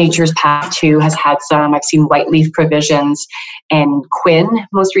 Nature's Path too has had some. I've seen White Leaf Provisions and Quinn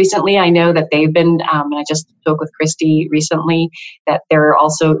most recently. I know that they've been, and I just spoke with Christy recently, that they're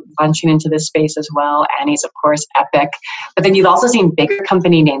also launching into this space as well. Annie's, of course, Epic. But then you've also seen bigger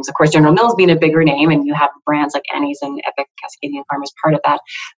company names. Of course, General Mills being a bigger name, and you have brands like Annie's and Epic Cascadian Farm as part of that.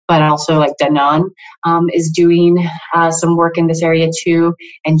 But also like Danone is doing some work in this area too.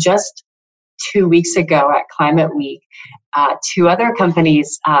 And just 2 weeks ago at Climate Week, 2 other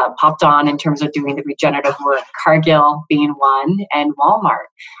companies popped on in terms of doing the regenerative work, Cargill being one and Walmart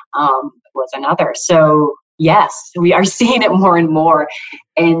was another. So yes, we are seeing it more and more.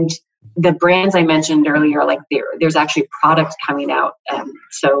 And the brands I mentioned earlier, like there's actually products coming out.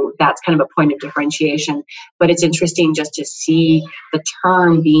 So that's kind of a point of differentiation. But it's interesting just to see the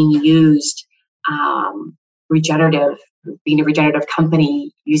term being used, regenerative, being a regenerative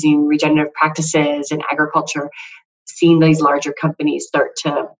company, using regenerative practices in agriculture, seeing these larger companies start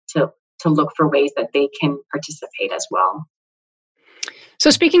to look for ways that they can participate as well. So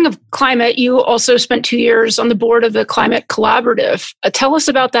speaking of climate, you also spent 2 years on the board of the Climate Collaborative. Tell us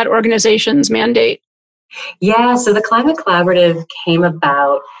about that organization's mandate. Yeah, so the Climate Collaborative came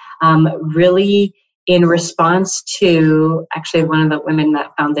about really in response to actually one of the women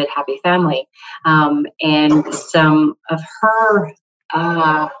that founded Happy Family, and some of her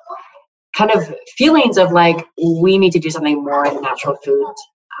kind of feelings of like, we need to do something more in the natural food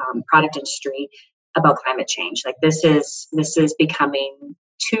product industry about climate change. Like this is becoming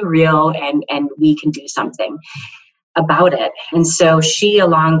too real, and we can do something about it. And so she,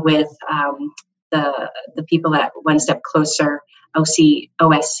 along with the people at One Step Closer,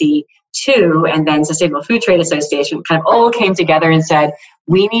 OSC 2, and then Sustainable Food Trade Association, kind of all came together and said,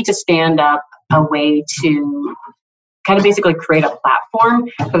 we need to stand up a way to kind of basically create a platform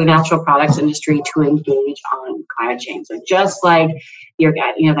for the natural products industry to engage on climate change. So just like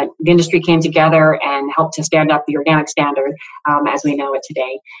the industry came together and helped to stand up the organic standard as we know it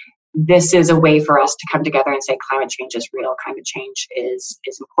today, this is a way for us to come together and say climate change is real, climate change is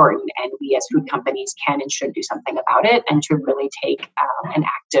important, and we as food companies can and should do something about it, and to really take an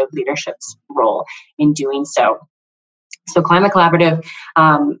active leadership role in doing so. So Climate Collaborative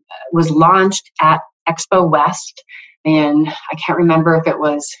was launched at Expo West, and I can't remember if it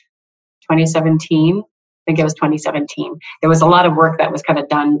was 2017. I think it was 2017. There was a lot of work that was kind of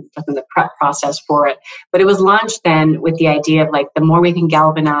done within the prep process for it. But it was launched then with the idea of like, the more we can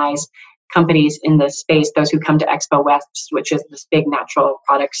galvanize companies in the space, those who come to Expo West, which is this big natural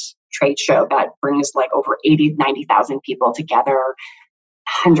products trade show that brings like over 90,000 people together,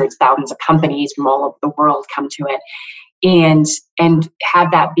 hundreds, thousands of companies from all over the world come to it, and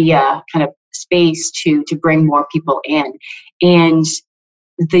have that be a kind of space to bring more people in. And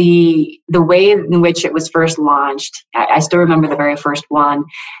the way in which it was first launched, I still remember the very first one.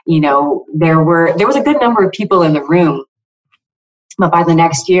 There was a good number of people in the room, but by the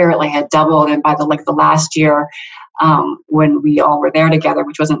next year it had doubled, and by the last year, when we all were there together,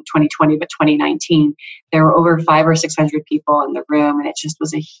 which wasn't 2020 but 2019, there were over 500 or 600 people in the room, and it just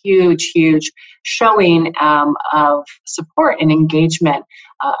was a huge showing of support and engagement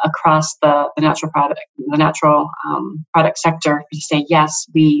across the natural product sector to say, yes,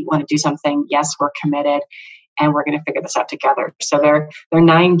 we want to do something, yes, we're committed, and we're going to figure this out together. So there are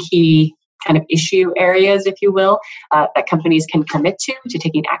 9 key kind of issue areas, if you will, that companies can commit to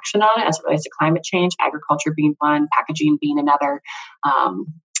taking action on as it relates to climate change, agriculture being one, packaging being another,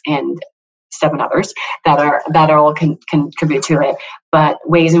 and 7 others that all can contribute to it. But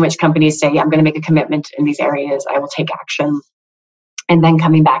ways in which companies say, I'm going to make a commitment in these areas, I will take action, and then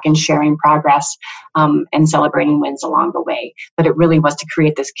coming back and sharing progress and celebrating wins along the way. But it really was to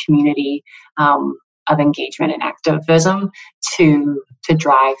create this community of engagement and activism to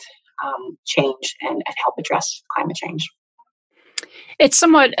drive change and help address climate change. It's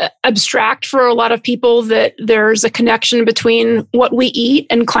somewhat abstract for a lot of people that there's a connection between what we eat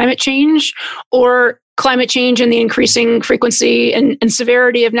and climate change, or climate change and the increasing frequency and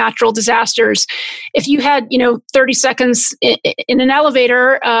severity of natural disasters. If you had, 30 seconds in an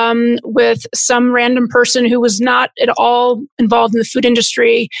elevator with some random person who was not at all involved in the food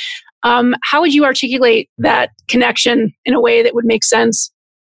industry, how would you articulate that connection in a way that would make sense?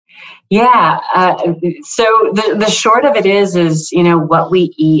 Yeah. So the short of it is, what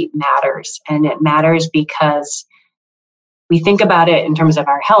we eat matters. And it matters because we think about it in terms of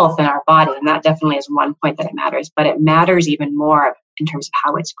our health and our body. And that definitely is one point that it matters. But it matters even more in terms of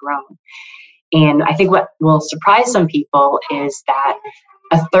how it's grown. And I think what will surprise some people is that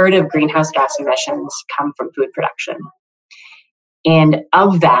a third of greenhouse gas emissions come from food production. And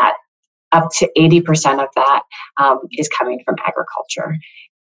of that, up to 80% of that is coming from agriculture.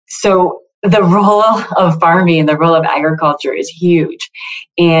 So the role of farming and the role of agriculture is huge.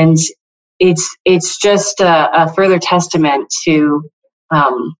 And it's just a further testament to,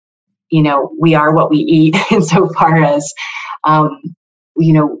 we are what we eat insofar as,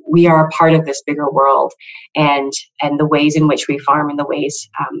 we are a part of this bigger world, and the ways in which we farm and the ways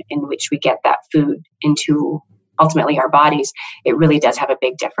in which we get that food into ultimately our bodies, it really does have a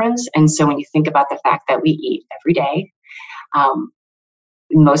big difference. And so when you think about the fact that we eat every day,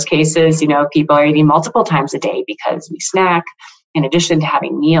 in most cases, people are eating multiple times a day because we snack in addition to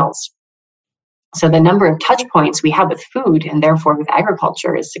having meals. So the number of touch points we have with food and therefore with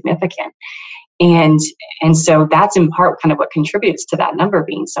agriculture is significant. And so that's in part kind of what contributes to that number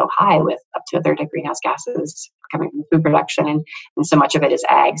being so high, with up to a third of greenhouse gases coming from food production, and so much of it is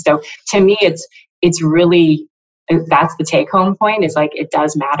ag. So to me, it's really, that's the take home point, is like, it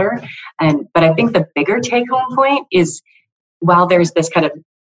does matter. But I think the bigger take home point is, while there's this kind of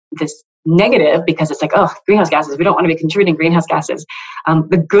this negative, because it's like, oh, greenhouse gases, we don't want to be contributing greenhouse gases.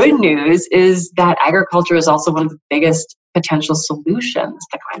 The good news is that agriculture is also one of the biggest potential solutions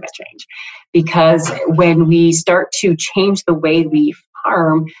to climate change, because when we start to change the way we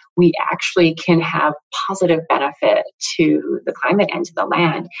farm, we actually can have positive benefit to the climate and to the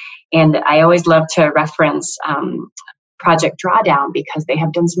land. And I always love to reference Project Drawdown, because they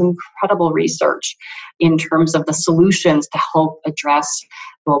have done some incredible research in terms of the solutions to help address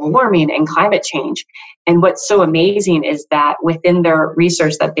global warming and climate change. And what's so amazing is that within their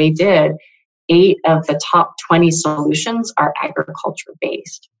research that they did, 8 of the top 20 solutions are agriculture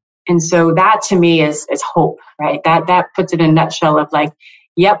based. And so that to me is hope, right? That puts it in a nutshell of like,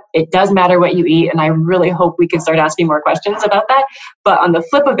 yep, it does matter what you eat. And I really hope we can start asking more questions about that. But on the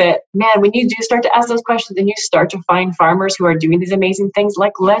flip of it, man, when you do start to ask those questions and you start to find farmers who are doing these amazing things,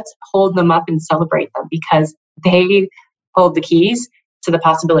 like, let's hold them up and celebrate them, because they hold the keys to the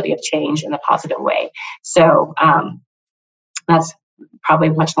possibility of change in a positive way. So that's probably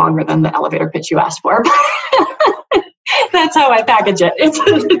much longer than the elevator pitch you asked for. That's how I package it.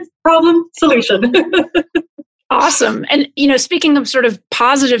 It's problem, solution. Awesome. And, speaking of sort of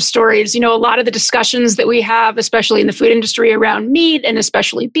positive stories, a lot of the discussions that we have, especially in the food industry around meat and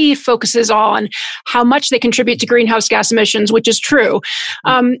especially beef, focuses on how much they contribute to greenhouse gas emissions, which is true.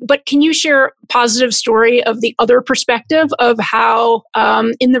 But can you share a positive story of the other perspective of how,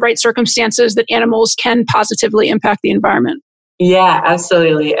 in the right circumstances, that animals can positively impact the environment? Yeah,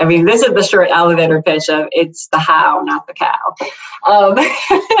 absolutely. I mean, this is the short elevator pitch of it's the how, not the cow.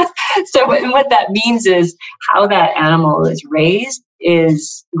 So what that means is how that animal is raised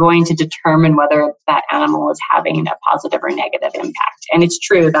is going to determine whether that animal is having a positive or negative impact. And it's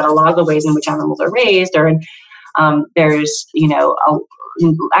true that a lot of the ways in which animals are raised are, there's,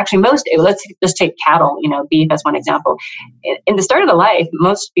 actually most, let's just take cattle, beef as one example. In the start of the life,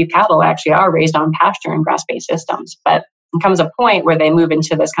 most beef cattle actually are raised on pasture and grass-based systems, but comes a point where they move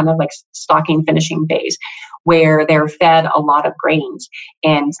into this kind of like stocking finishing phase where they're fed a lot of grains,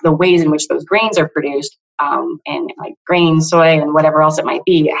 and the ways in which those grains are produced and like grain, soy, and whatever else it might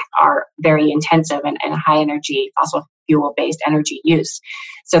be are very intensive and high energy, fossil fuel based energy use.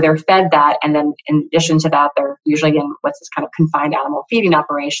 So they're fed that. And then in addition to that, they're usually in what's this kind of confined animal feeding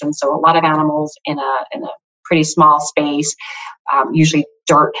operation. So a lot of animals in a pretty small space, usually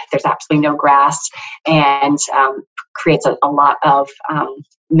dirt, there's absolutely no grass, and creates a lot of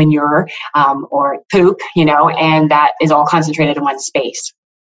manure or poop, and that is all concentrated in one space.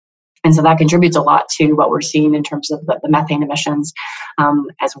 And so that contributes a lot to what we're seeing in terms of the methane emissions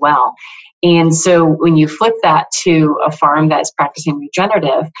as well. And so when you flip that to a farm that is practicing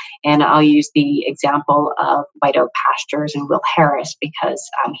regenerative, and I'll use the example of White Oak Pastures and Will Harris, because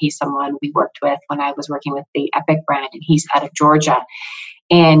he's someone we worked with when I was working with the Epic brand, and he's out of Georgia.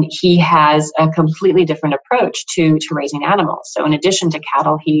 And he has a completely different approach to raising animals. So in addition to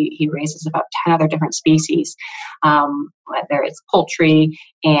cattle, he raises about 10 other different species, whether it's poultry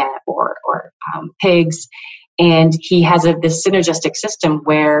or pigs. And he has this synergistic system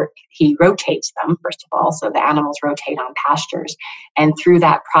where he rotates them, first of all, so the animals rotate on pastures. And through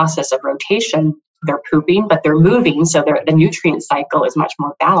that process of rotation, they're pooping, but they're moving, so the nutrient cycle is much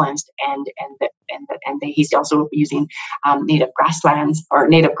more balanced. And he's also using native grasslands or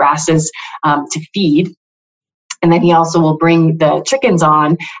native grasses to feed. And then he also will bring the chickens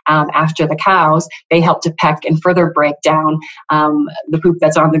on after the cows. They help to peck and further break down the poop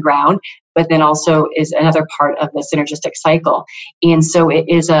that's on the ground, but then also is another part of the synergistic cycle. And so it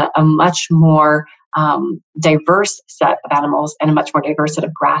is a much more diverse set of animals and a much more diverse set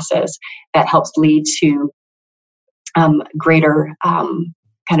of grasses that helps lead to greater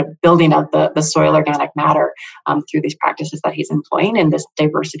kind of building of the soil organic matter through these practices that he's employing and this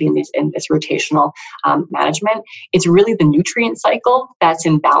diversity and this rotational management. It's really the nutrient cycle that's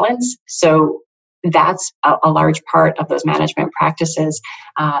in balance. So that's a large part of those management practices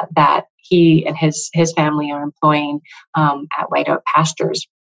that he and his family are employing at White Oak Pastures.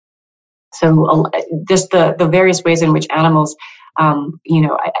 So just the various ways in which animals,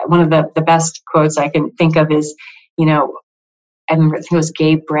 one of the best quotes I can think of is, I remember, I think it was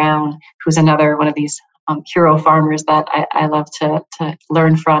Gabe Brown, who's another one of these hero farmers that I love to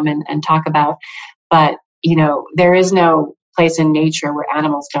learn from and talk about. But, there is no place in nature where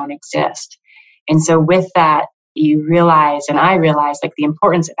animals don't exist. And so with that, you realize, and I realize, like the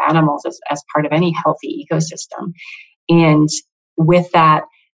importance of animals as part of any healthy ecosystem. And with that,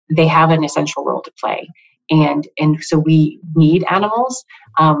 they have an essential role to play. And so we need animals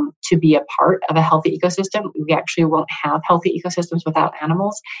to be a part of a healthy ecosystem. We actually won't have healthy ecosystems without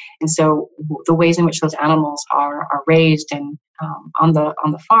animals. And so the ways in which those animals are raised and on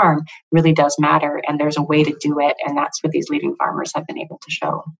the farm really does matter. And there's a way to do it. And that's what these leading farmers have been able to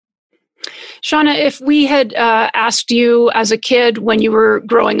show. Shauna, if we had asked you as a kid when you were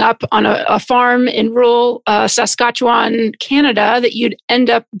growing up on a farm in rural Saskatchewan, Canada, that you'd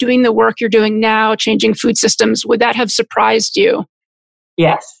end up doing the work you're doing now, changing food systems, would that have surprised you?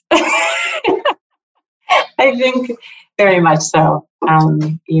 Yes. I think very much so.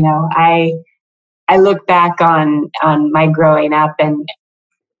 I look back on my growing up and,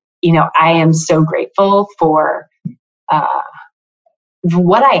 I am so grateful for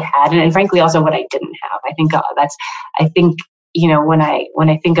what I had, and frankly also what I didn't have. I think when I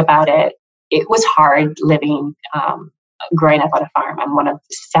think about it, it was hard living, growing up on a farm. I'm one of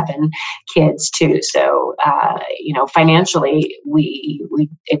 7 kids too, so financially we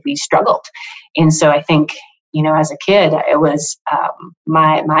struggled, and so I think as a kid, it was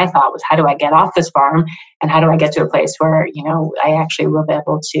my thought was, how do I get off this farm, and how do I get to a place where I actually will be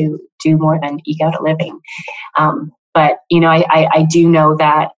able to do more than eke out a living. But, I do know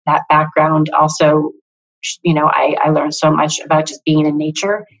that background also, I learned so much about just being in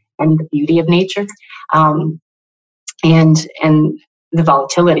nature and the beauty of nature, and the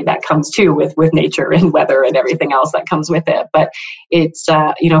volatility that comes too with nature and weather and everything else that comes with it. But it's,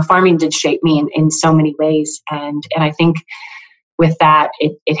 farming did shape me in so many ways. And I think with that,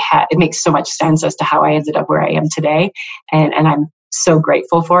 it makes so much sense as to how I ended up where I am today. And I'm so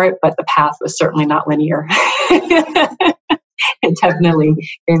grateful for it, but the path was certainly not linear. It definitely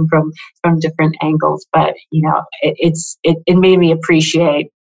came from different angles, but it made me appreciate,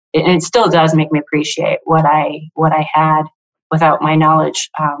 and it still does make me appreciate what I had without my knowledge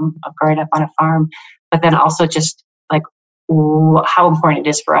of growing up on a farm. But then also just like how important it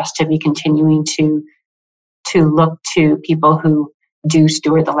is for us to be continuing to look to people who do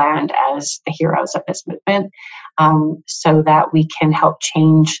steward the land as the heroes of this movement, so that we can help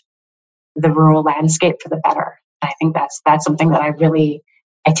change the rural landscape for the better. I think that's something that I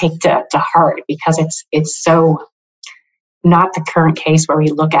take to heart, because it's so not the current case where we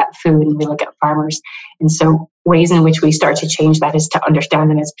look at food and we look at farmers. And so ways in which we start to change that is to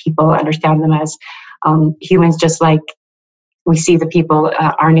understand them as people, understand them as humans, just like we see the people,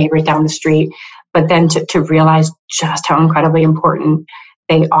 our neighbors down the street, but then to realize just how incredibly important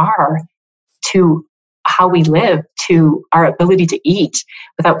they are to how we live, to our ability to eat.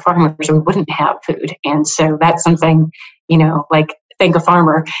 Without farmers, we wouldn't have food. And so that's something, like thank a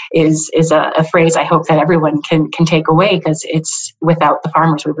farmer is a phrase I hope that everyone can take away, because it's without the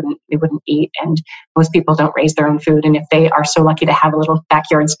farmers, we wouldn't eat. And most people don't raise their own food. And if they are so lucky to have a little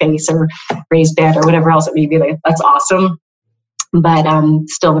backyard space or raised bed or whatever else it may be, that's awesome. But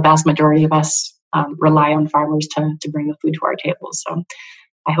still the vast majority of us rely on farmers to bring the food to our tables. So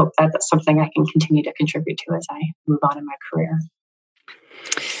I hope that that's something I can continue to contribute to as I move on in my career.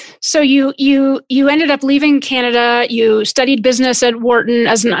 So you ended up leaving Canada. You studied business at Wharton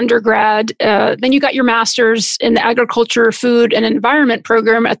as an undergrad. Then you got your master's in the agriculture, food, and environment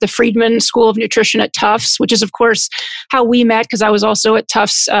program at the Friedman School of Nutrition at Tufts, which is, of course, how we met because I was also at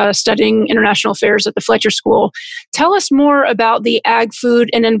Tufts studying international affairs at the Fletcher School. Tell us more about the Ag,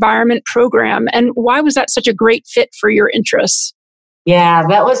 Food, and Environment program, and why was that such a great fit for your interests? Yeah,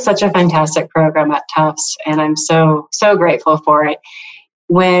 that was such a fantastic program at Tufts, and I'm so grateful for it.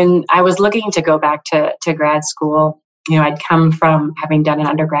 When I was looking to go back to grad school, I'd come from having done an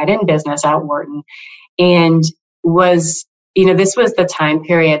undergrad in business at Wharton, and was, this was the time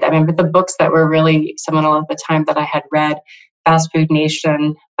period. I remember the books that were really seminal at the time that I had read: Fast Food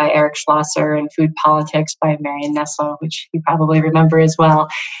Nation by Eric Schlosser and Food Politics by Marion Nestle, which you probably remember as well.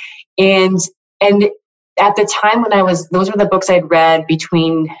 And at the time those were the books I'd read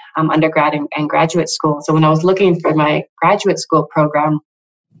between undergrad and graduate school. So when I was looking for my graduate school program,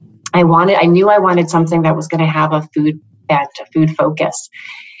 I knew I wanted something that was going to have a food focus.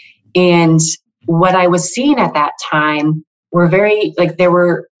 And what I was seeing at that time were there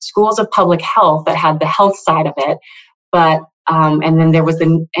were schools of public health that had the health side of it, but and then there was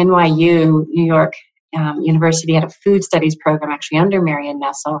the NYU, New York University, had a food studies program actually under Marion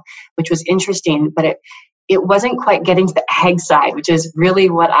Nestle, which was interesting, but it wasn't quite getting to the ag side, which is really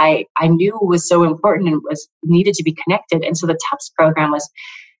what I knew was so important and was needed to be connected. And so the Tufts program was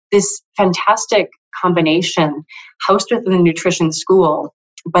this fantastic combination housed within the nutrition school,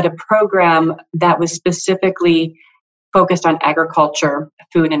 but a program that was specifically focused on agriculture,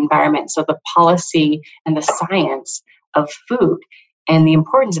 food, and environment. So the policy and the science of food and the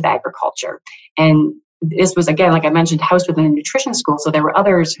importance of agriculture. And this was, again, like I mentioned, housed within the nutrition school. So there were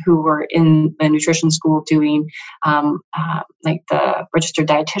others who were in the nutrition school doing like the registered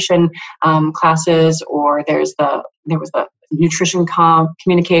dietitian classes, or there was the nutrition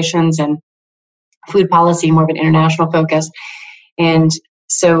communications and food policy, more of an international focus. And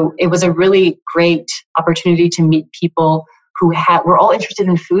so it was a really great opportunity to meet people who were all interested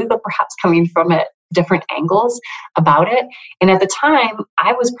in food, but perhaps coming from different angles about it. And at the time,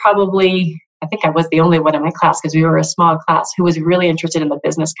 I think I was the only one in my class, because we were a small class, who was really interested in the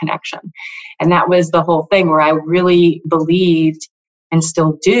business connection. And that was the whole thing, where I really believed, and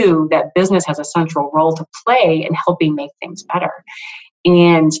still do, that business has a central role to play in helping make things better.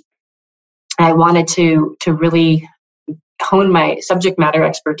 And I wanted to really hone my subject matter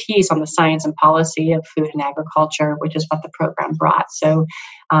expertise on the science and policy of food and agriculture, which is what the program brought. So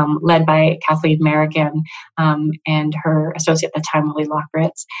led by Kathleen Merrigan and her associate at the time, Willie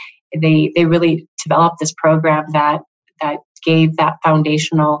Lockritz, they really developed this program that gave that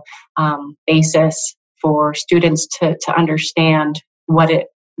foundational basis for students to understand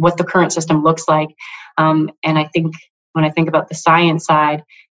what the current system looks like. And I think when I think about the science side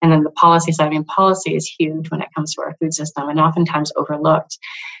and then the policy side, policy is huge when it comes to our food system and oftentimes overlooked.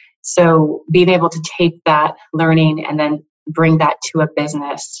 So being able to take that learning and then bring that to a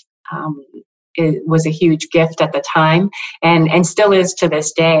business it was a huge gift at the time, and still is to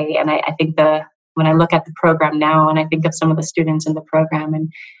this day. And I think when I look at the program now, and I think of some of the students in the program, and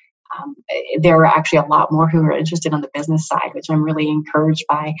there are actually a lot more who are interested on the business side, which I'm really encouraged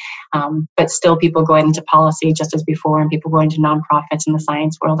by. But still, people going into policy just as before, and people going to nonprofits in the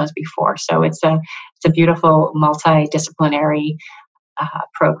science world as before. So it's a beautiful multidisciplinary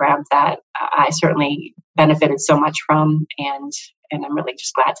program that I certainly benefited so much from, and I'm really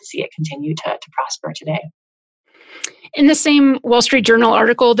just glad to see it continue to prosper today. In the same Wall Street Journal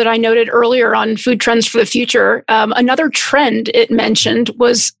article that I noted earlier on food trends for the future, another trend it mentioned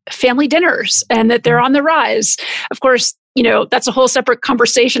was family dinners, and that they're on the rise. Of course, that's a whole separate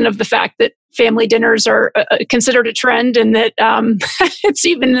conversation of the fact that family dinners are considered a trend, and that it's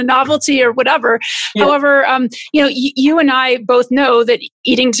even a novelty or whatever. Yeah. However, you and I both know that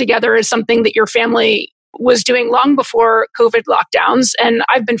eating together is something that your family was doing long before COVID lockdowns. And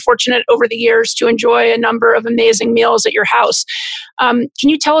I've been fortunate over the years to enjoy a number of amazing meals at your house. Can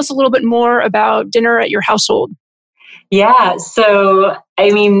you tell us a little bit more about dinner at your household? Yeah. So,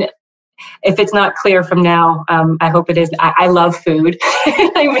 if it's not clear from now, I hope it is. I love food.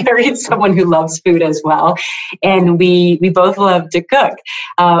 I married someone who loves food as well. And we both love to cook,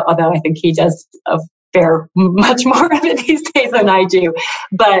 although I think he does fare much more of it these days than I do.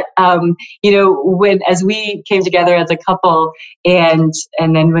 But, as we came together as a couple, and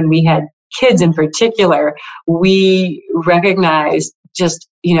then when we had kids in particular, we recognized just,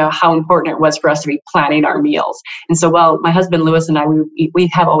 how important it was for us to be planning our meals. And so, my husband Lewis and I, we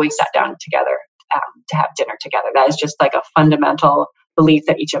have always sat down together to have dinner together. That is just like a fundamental belief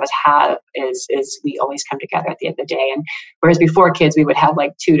that each of us have is we always come together at the end of the day. And whereas before kids, we would have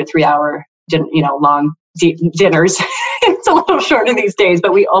like 2 to 3 hour, long dinners. It's a little shorter these days,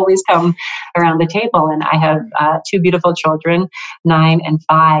 but we always come around the table. And I have 2 beautiful children, 9 and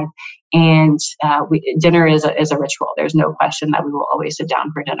 5. And dinner is a ritual. There's no question that we will always sit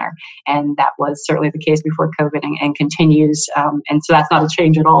down for dinner. And that was certainly the case before COVID and continues. And so that's not a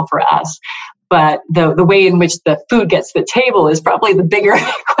change at all for us. But the way in which the food gets to the table is probably the bigger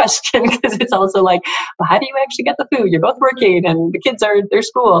question, because it's also like, well, how do you actually get the food? You're both working and the kids are at their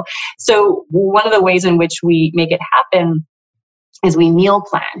school. So one of the ways in which we make it happen is we meal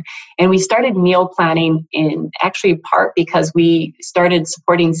plan. And we started meal planning in actually part because we started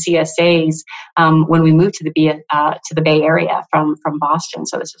supporting CSAs when we moved to the Bay Area from Boston.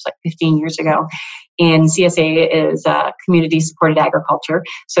 So this was like 15 years ago. And CSA is community supported agriculture.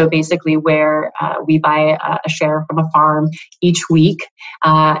 So basically where we buy a share from a farm each week,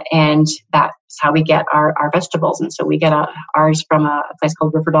 and that's how we get our vegetables. And so we get ours from a place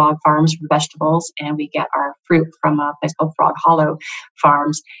called River Dog Farms for vegetables, and we get our fruit from a place called Frog Hollow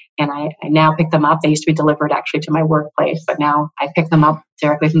Farms. And I now pick them up. They used to be delivered actually to my workplace, but now I pick them up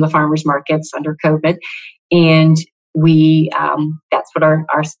directly from the farmers markets under COVID. And that's what our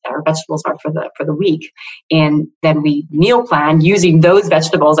vegetables are for the week. And then we meal plan using those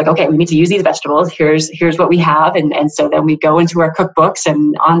vegetables, like, okay, we need to use these vegetables. Here's what we have. And so then we go into our cookbooks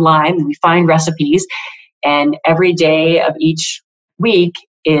and online and we find recipes, and every day of each week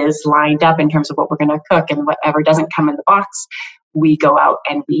is lined up in terms of what we're going to cook, and whatever doesn't come in the box, we go out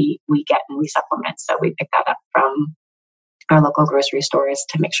and we get and we supplement. So we pick that up from our local grocery stores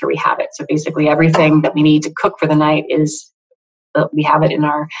to make sure we have it. So basically everything that we need to cook for the night we have it in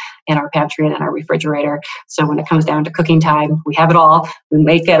our pantry and in our refrigerator. So when it comes down to cooking time, we have it all, we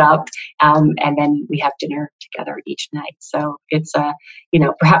make it up, and then we have dinner together each night. So it's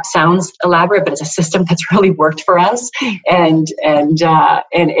perhaps sounds elaborate, but it's a system that's really worked for us. And I'm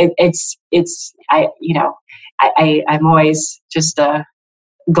always just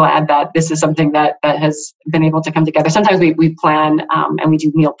glad that this is something that has been able to come together. Sometimes we plan and we do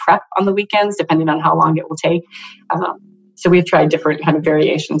meal prep on the weekends, depending on how long it will take. So we've tried different kind of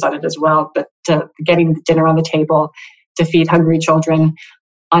variations on it as well. But getting the dinner on the table to feed hungry children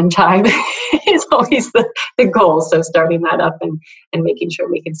on time is always the goal. So starting that up and making sure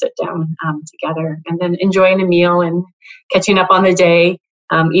we can sit down together, and then enjoying a meal and catching up on the day.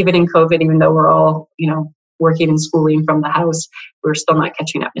 Even in COVID, even though we're all, working and schooling from the house, we're still not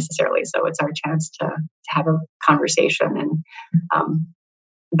catching up necessarily. So it's our chance to have a conversation and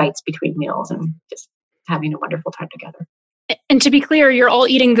bites between meals and just having a wonderful time together. And to be clear, you're all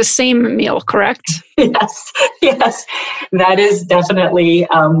eating the same meal, correct? Yes. That is definitely,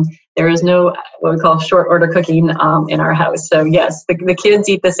 there is no what we call short order cooking in our house. So yes, the kids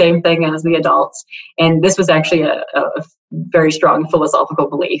eat the same thing as the adults. And this was actually a very strong philosophical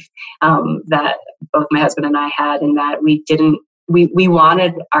belief that both my husband and I had, in that we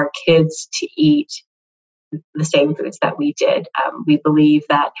wanted our kids to eat the same foods that we did. We believe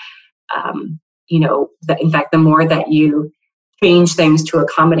that, that in fact, the more that you change things to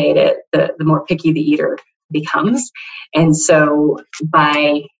accommodate it, the more picky the eater becomes. And so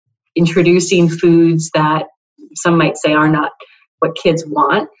by introducing foods that some might say are not what kids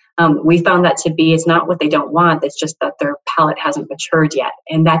want, we found that to be, it's not what they don't want, it's just that their palate hasn't matured yet.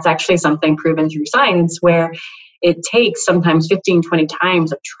 And that's actually something proven through science, where it takes sometimes 15, 20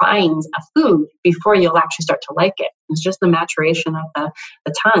 times of trying a food before you'll actually start to like it. It's just the maturation of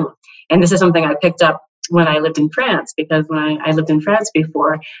the tongue. And this is something I picked up when I lived in France, because when I lived in France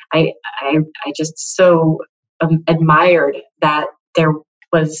before, I just so admired that there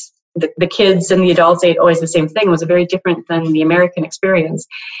was the kids and the adults ate always the same thing. It was very different than the American experience.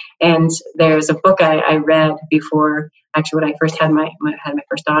 And there's a book I read before, actually, when I first had my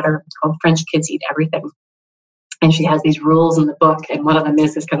first daughter. It's called French Kids Eat Everything. And she has these rules in the book, and one of them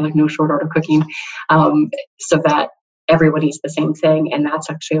is kind of like no short order cooking, so that everyone eats the same thing. And that's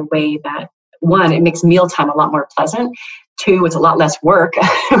actually a way that, one, it makes mealtime a lot more pleasant. Two, it's a lot less work,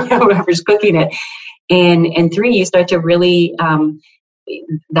 whoever's cooking it. And three, you start to really,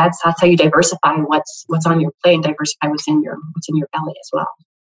 that's how you diversify what's on your plate, and diversify what's in your belly as well.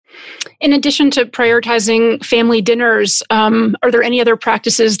 In addition to prioritizing family dinners, are there any other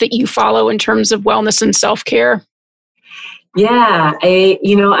practices that you follow in terms of wellness and self-care? Yeah, I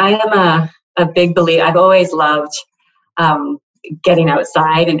am a big believer. I've always loved getting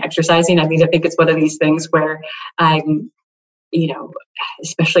outside and exercising. I think it's one of these things where I'm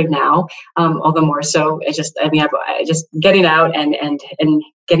especially now, all the more so. I just getting out and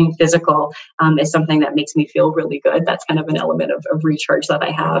getting physical is something that makes me feel really good. That's kind of an element of recharge that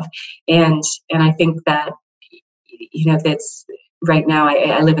I have. And I think that, that's right now,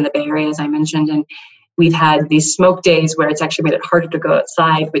 I live in the Bay Area, as I mentioned, and we've had these smoke days where it's actually made it harder to go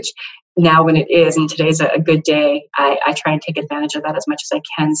outside, which now when it is, and today's a good day, I try and take advantage of that as much as I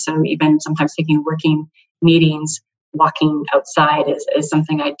can. So even sometimes taking working meetings, walking outside is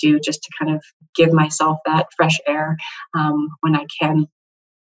something I do just to kind of give myself that fresh air when I can.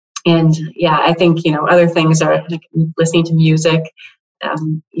 And I think, other things are like listening to music.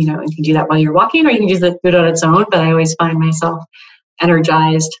 You can do that while you're walking, or you can do it on its own. But I always find myself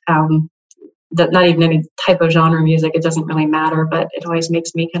energized. That not even any type of genre music, it doesn't really matter, but it always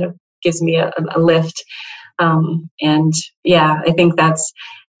gives me a lift. I think that's,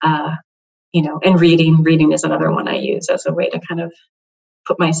 and reading is another one I use as a way to kind of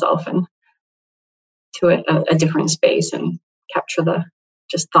put myself into a different space and capture the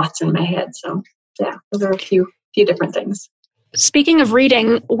just thoughts in my head. So those are a few different things. Speaking of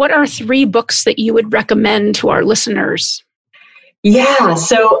reading, what are 3 books that you would recommend to our listeners? Yeah,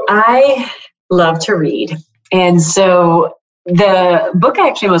 so I love to read. And so the book I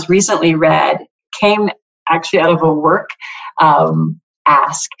actually most recently read came actually out of a work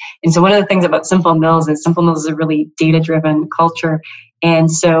ask. And so one of the things about Simple Mills is a really data-driven culture.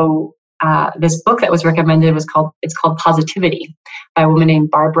 And so this book that was recommended it's called Positivity by a woman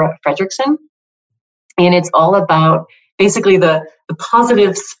named Barbara Fredrickson. And it's all about basically the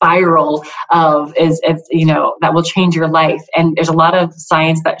positive spiral that will change your life. And there's a lot of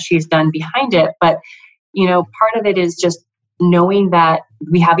science that she's done behind it. But, part of it is just knowing that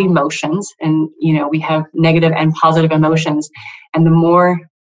we have emotions and, we have negative and positive emotions. And the more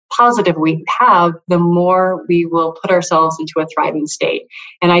positive we have, the more we will put ourselves into a thriving state.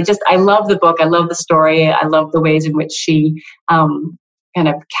 And I love the book. I love the story. I love the ways in which she kind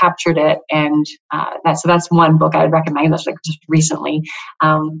of captured it. And that's one book I would recommend. That's like just recently,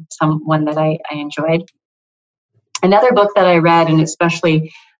 one that I enjoyed. Another book that I read, and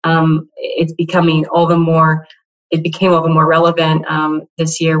especially it became all the more relevant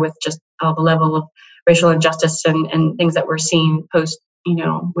this year with just the level of racial injustice and things that we're seeing post,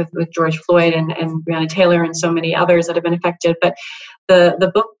 with George Floyd and Breonna Taylor and so many others that have been affected. But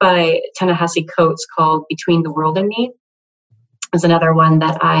the book by Ta-Nehisi Coates called Between the World and Me is another one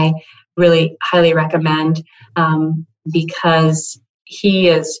that I really highly recommend because he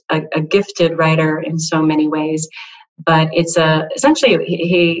is a gifted writer in so many ways. But it's essentially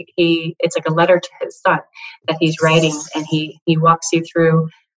it's like a letter to his son that he's writing, and he walks you through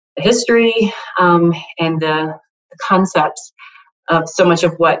the history and the concepts of so much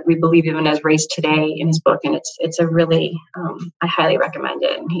of what we believe even as race today in his book. And it's a really I highly recommend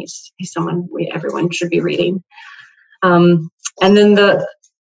it, and he's someone everyone should be reading. And then the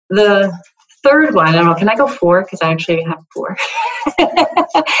third one, I don't know, can I go 4? Because I actually have 4.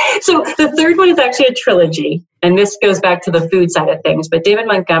 So the third one is actually a trilogy, and this goes back to the food side of things. But David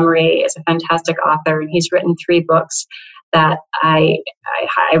Montgomery is a fantastic author, and he's written 3 books that I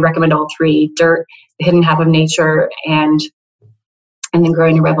recommend all 3: Dirt, The Hidden Half of Nature, and then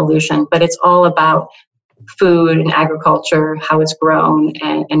Growing a Revolution. But it's all about food and agriculture, how it's grown,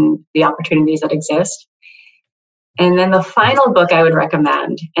 and the opportunities that exist. And then the final book I would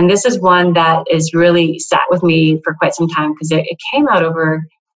recommend, and this is one that is really sat with me for quite some time because it came out over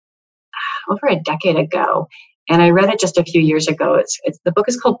a decade ago, and I read it just a few years ago. The book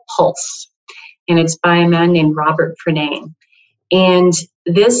is called Pulse, and it's by a man named Robert Fernane. And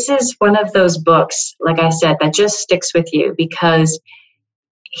this is one of those books, like I said, that just sticks with you because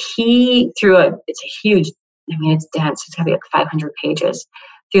it's a huge, it's dense, it's going to be like 500 pages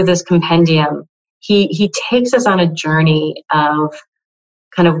through this compendium. He takes us on a journey of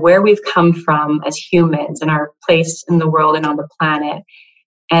kind of where we've come from as humans and our place in the world and on the planet,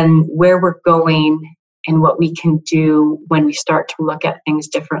 and where we're going and what we can do when we start to look at things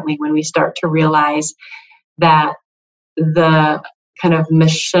differently, when we start to realize that the kind of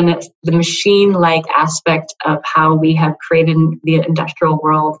machine-like aspect of how we have created the industrial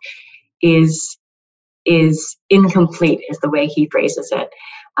world is incomplete, is the way he phrases it.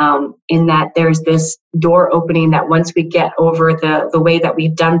 In that there's this door opening that once we get over the way that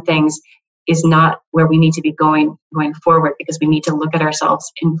we've done things is not where we need to be going forward, because we need to look at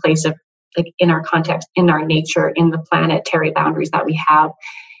ourselves in place of, like, in our context, in our nature, in the planetary boundaries that we have.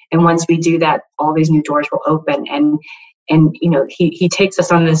 And once we do that, all these new doors will open. And he takes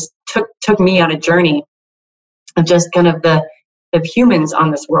us on this, took me on a journey of just kind of the of humans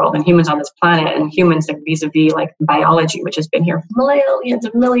on this world and humans on this planet and humans vis-a-vis like biology, which has been here for millions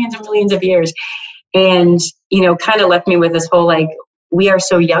and millions and millions of years. And, kind of left me with this whole, like, we are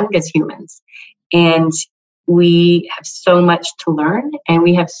so young as humans and we have so much to learn and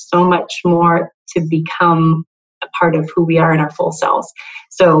we have so much more to become a part of who we are in our full selves.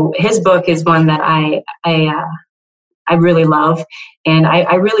 So his book is one that I really love. And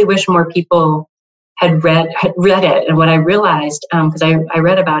I really wish more people had read it. And what I realized, because I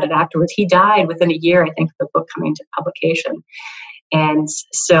read about it afterwards, he died within a year, I think, of the book coming to publication. And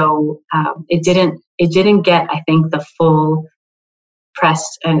so it didn't get, I think, the full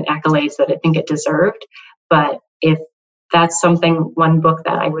press and accolades that I think it deserved. But if that's one book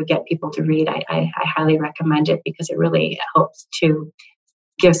that I would get people to read, I highly recommend it because it really helps to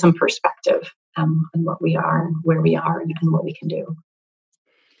give some perspective on what we are and where we are and what we can do.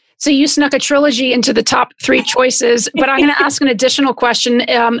 So you snuck a trilogy into the top 3 choices, but I'm going to ask an additional question.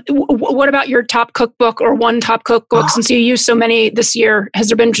 What about your top cookbook or one top cookbook? Since you used so many this year, has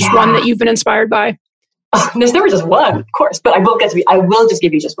there been just one that you've been inspired by? There's never just one, of course, but I will just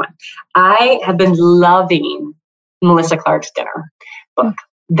give you just one. I have been loving Melissa Clark's Dinner book.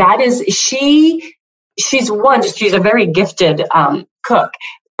 That is, she's a very gifted cook,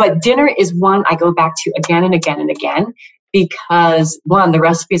 but Dinner is one I go back to again and again and again. Because one, the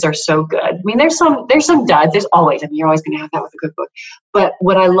recipes are so good. I mean, there's some duds. There's always, you're always going to have that with a cookbook. But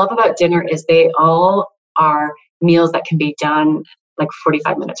what I love about Dinner is they all are meals that can be done like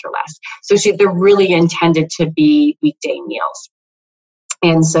 45 minutes or less. So they're really intended to be weekday meals.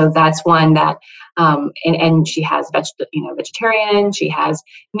 And so that's one that, and she has vegetarian, she has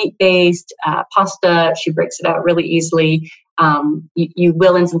meat-based, pasta. She breaks it out really easily. You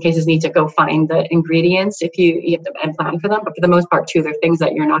will, in some cases, need to go find the ingredients if you have to and plan for them. But for the most part, too, they're things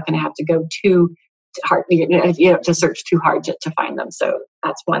that you're not going to have to go too hard, to search too hard to find them. So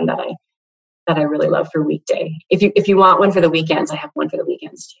that's one that I really love for weekday. If you want one for the weekends, I have one for the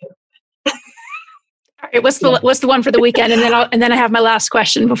weekends too. All right, what's the one for the weekend? And then I have my last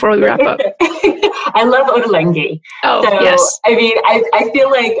question before we wrap up. I love Ottolenghi. Oh, so, yes. I mean, I feel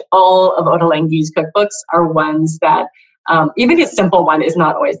like all of Ottolenghi's cookbooks are ones that even his simple one is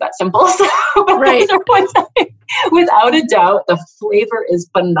not always that simple. So right. Those are ones that, without a doubt, the flavor is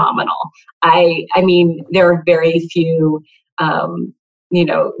phenomenal. I mean, there are very few,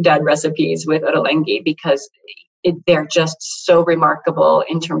 dud recipes with Ottolenghi because they're just so remarkable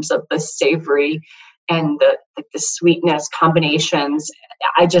in terms of the savory and the sweetness combinations.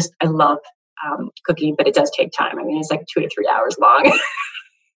 I love cooking, but it does take time. I mean, it's like 2 to 3 hours long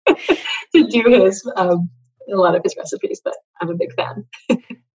to do a lot of his recipes, but I'm a big fan.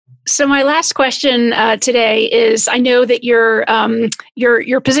 So my last question today is: I know that your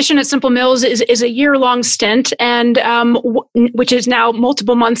position at Simple Mills is a year-long stint, and which is now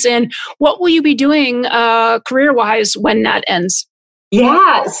multiple months in. What will you be doing career-wise when that ends?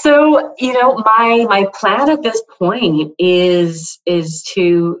 Yeah, so my plan at this point is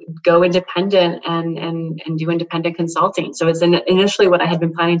to go independent and do independent consulting. So it's initially what I had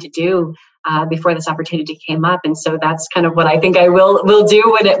been planning to do before this opportunity came up, and so that's kind of what I think I will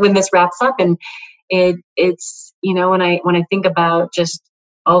do when this wraps up. And it's when I think about just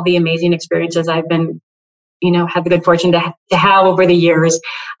all the amazing experiences I've been had the good fortune to have over the years,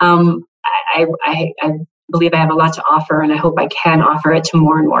 I believe I have a lot to offer, and I hope I can offer it to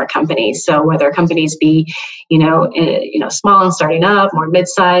more and more companies. So whether companies be, small and starting up, more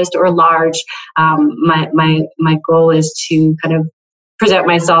mid-sized or large, my goal is to kind of present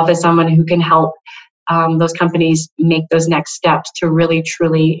myself as someone who can help those companies make those next steps to really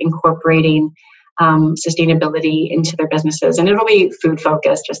truly incorporating sustainability into their businesses. And it'll be food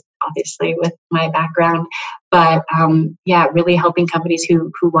focused, just obviously with my background, but really helping companies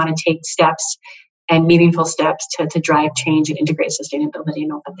who want to take steps and meaningful steps to drive change and integrate sustainability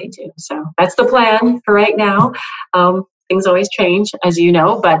in all that they do. So that's the plan for right now. Things always change, as you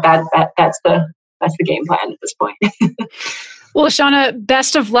know, but that's the game plan at this point. Well, Shauna,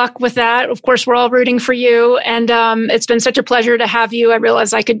 best of luck with that. Of course, we're all rooting for you, and it's been such a pleasure to have you. I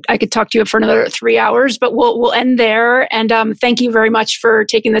realize I could talk to you for another 3 hours, but we'll end there. And thank you very much for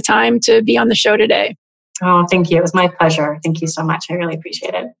taking the time to be on the show today. Oh, thank you. It was my pleasure. Thank you so much. I really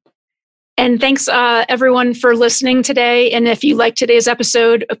appreciate it. And thanks, everyone, for listening today. And if you liked today's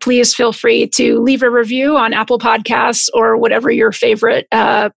episode, please feel free to leave a review on Apple Podcasts or whatever your favorite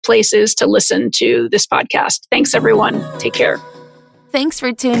place is to listen to this podcast. Thanks, everyone. Take care. Thanks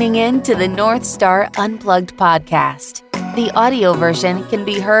for tuning in to the North Star Unplugged podcast. The audio version can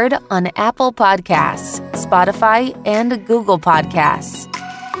be heard on Apple Podcasts, Spotify, and Google Podcasts.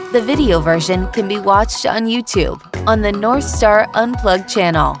 The video version can be watched on YouTube. on the North Star Unplugged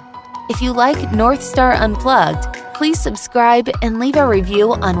channel. If you like North Star Unplugged, please subscribe and leave a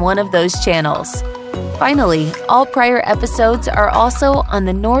review on one of those channels. Finally, all prior episodes are also on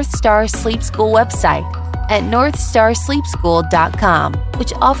the North Star Sleep School website at northstarsleepschool.com,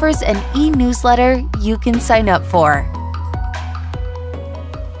 which offers an e-newsletter you can sign up for.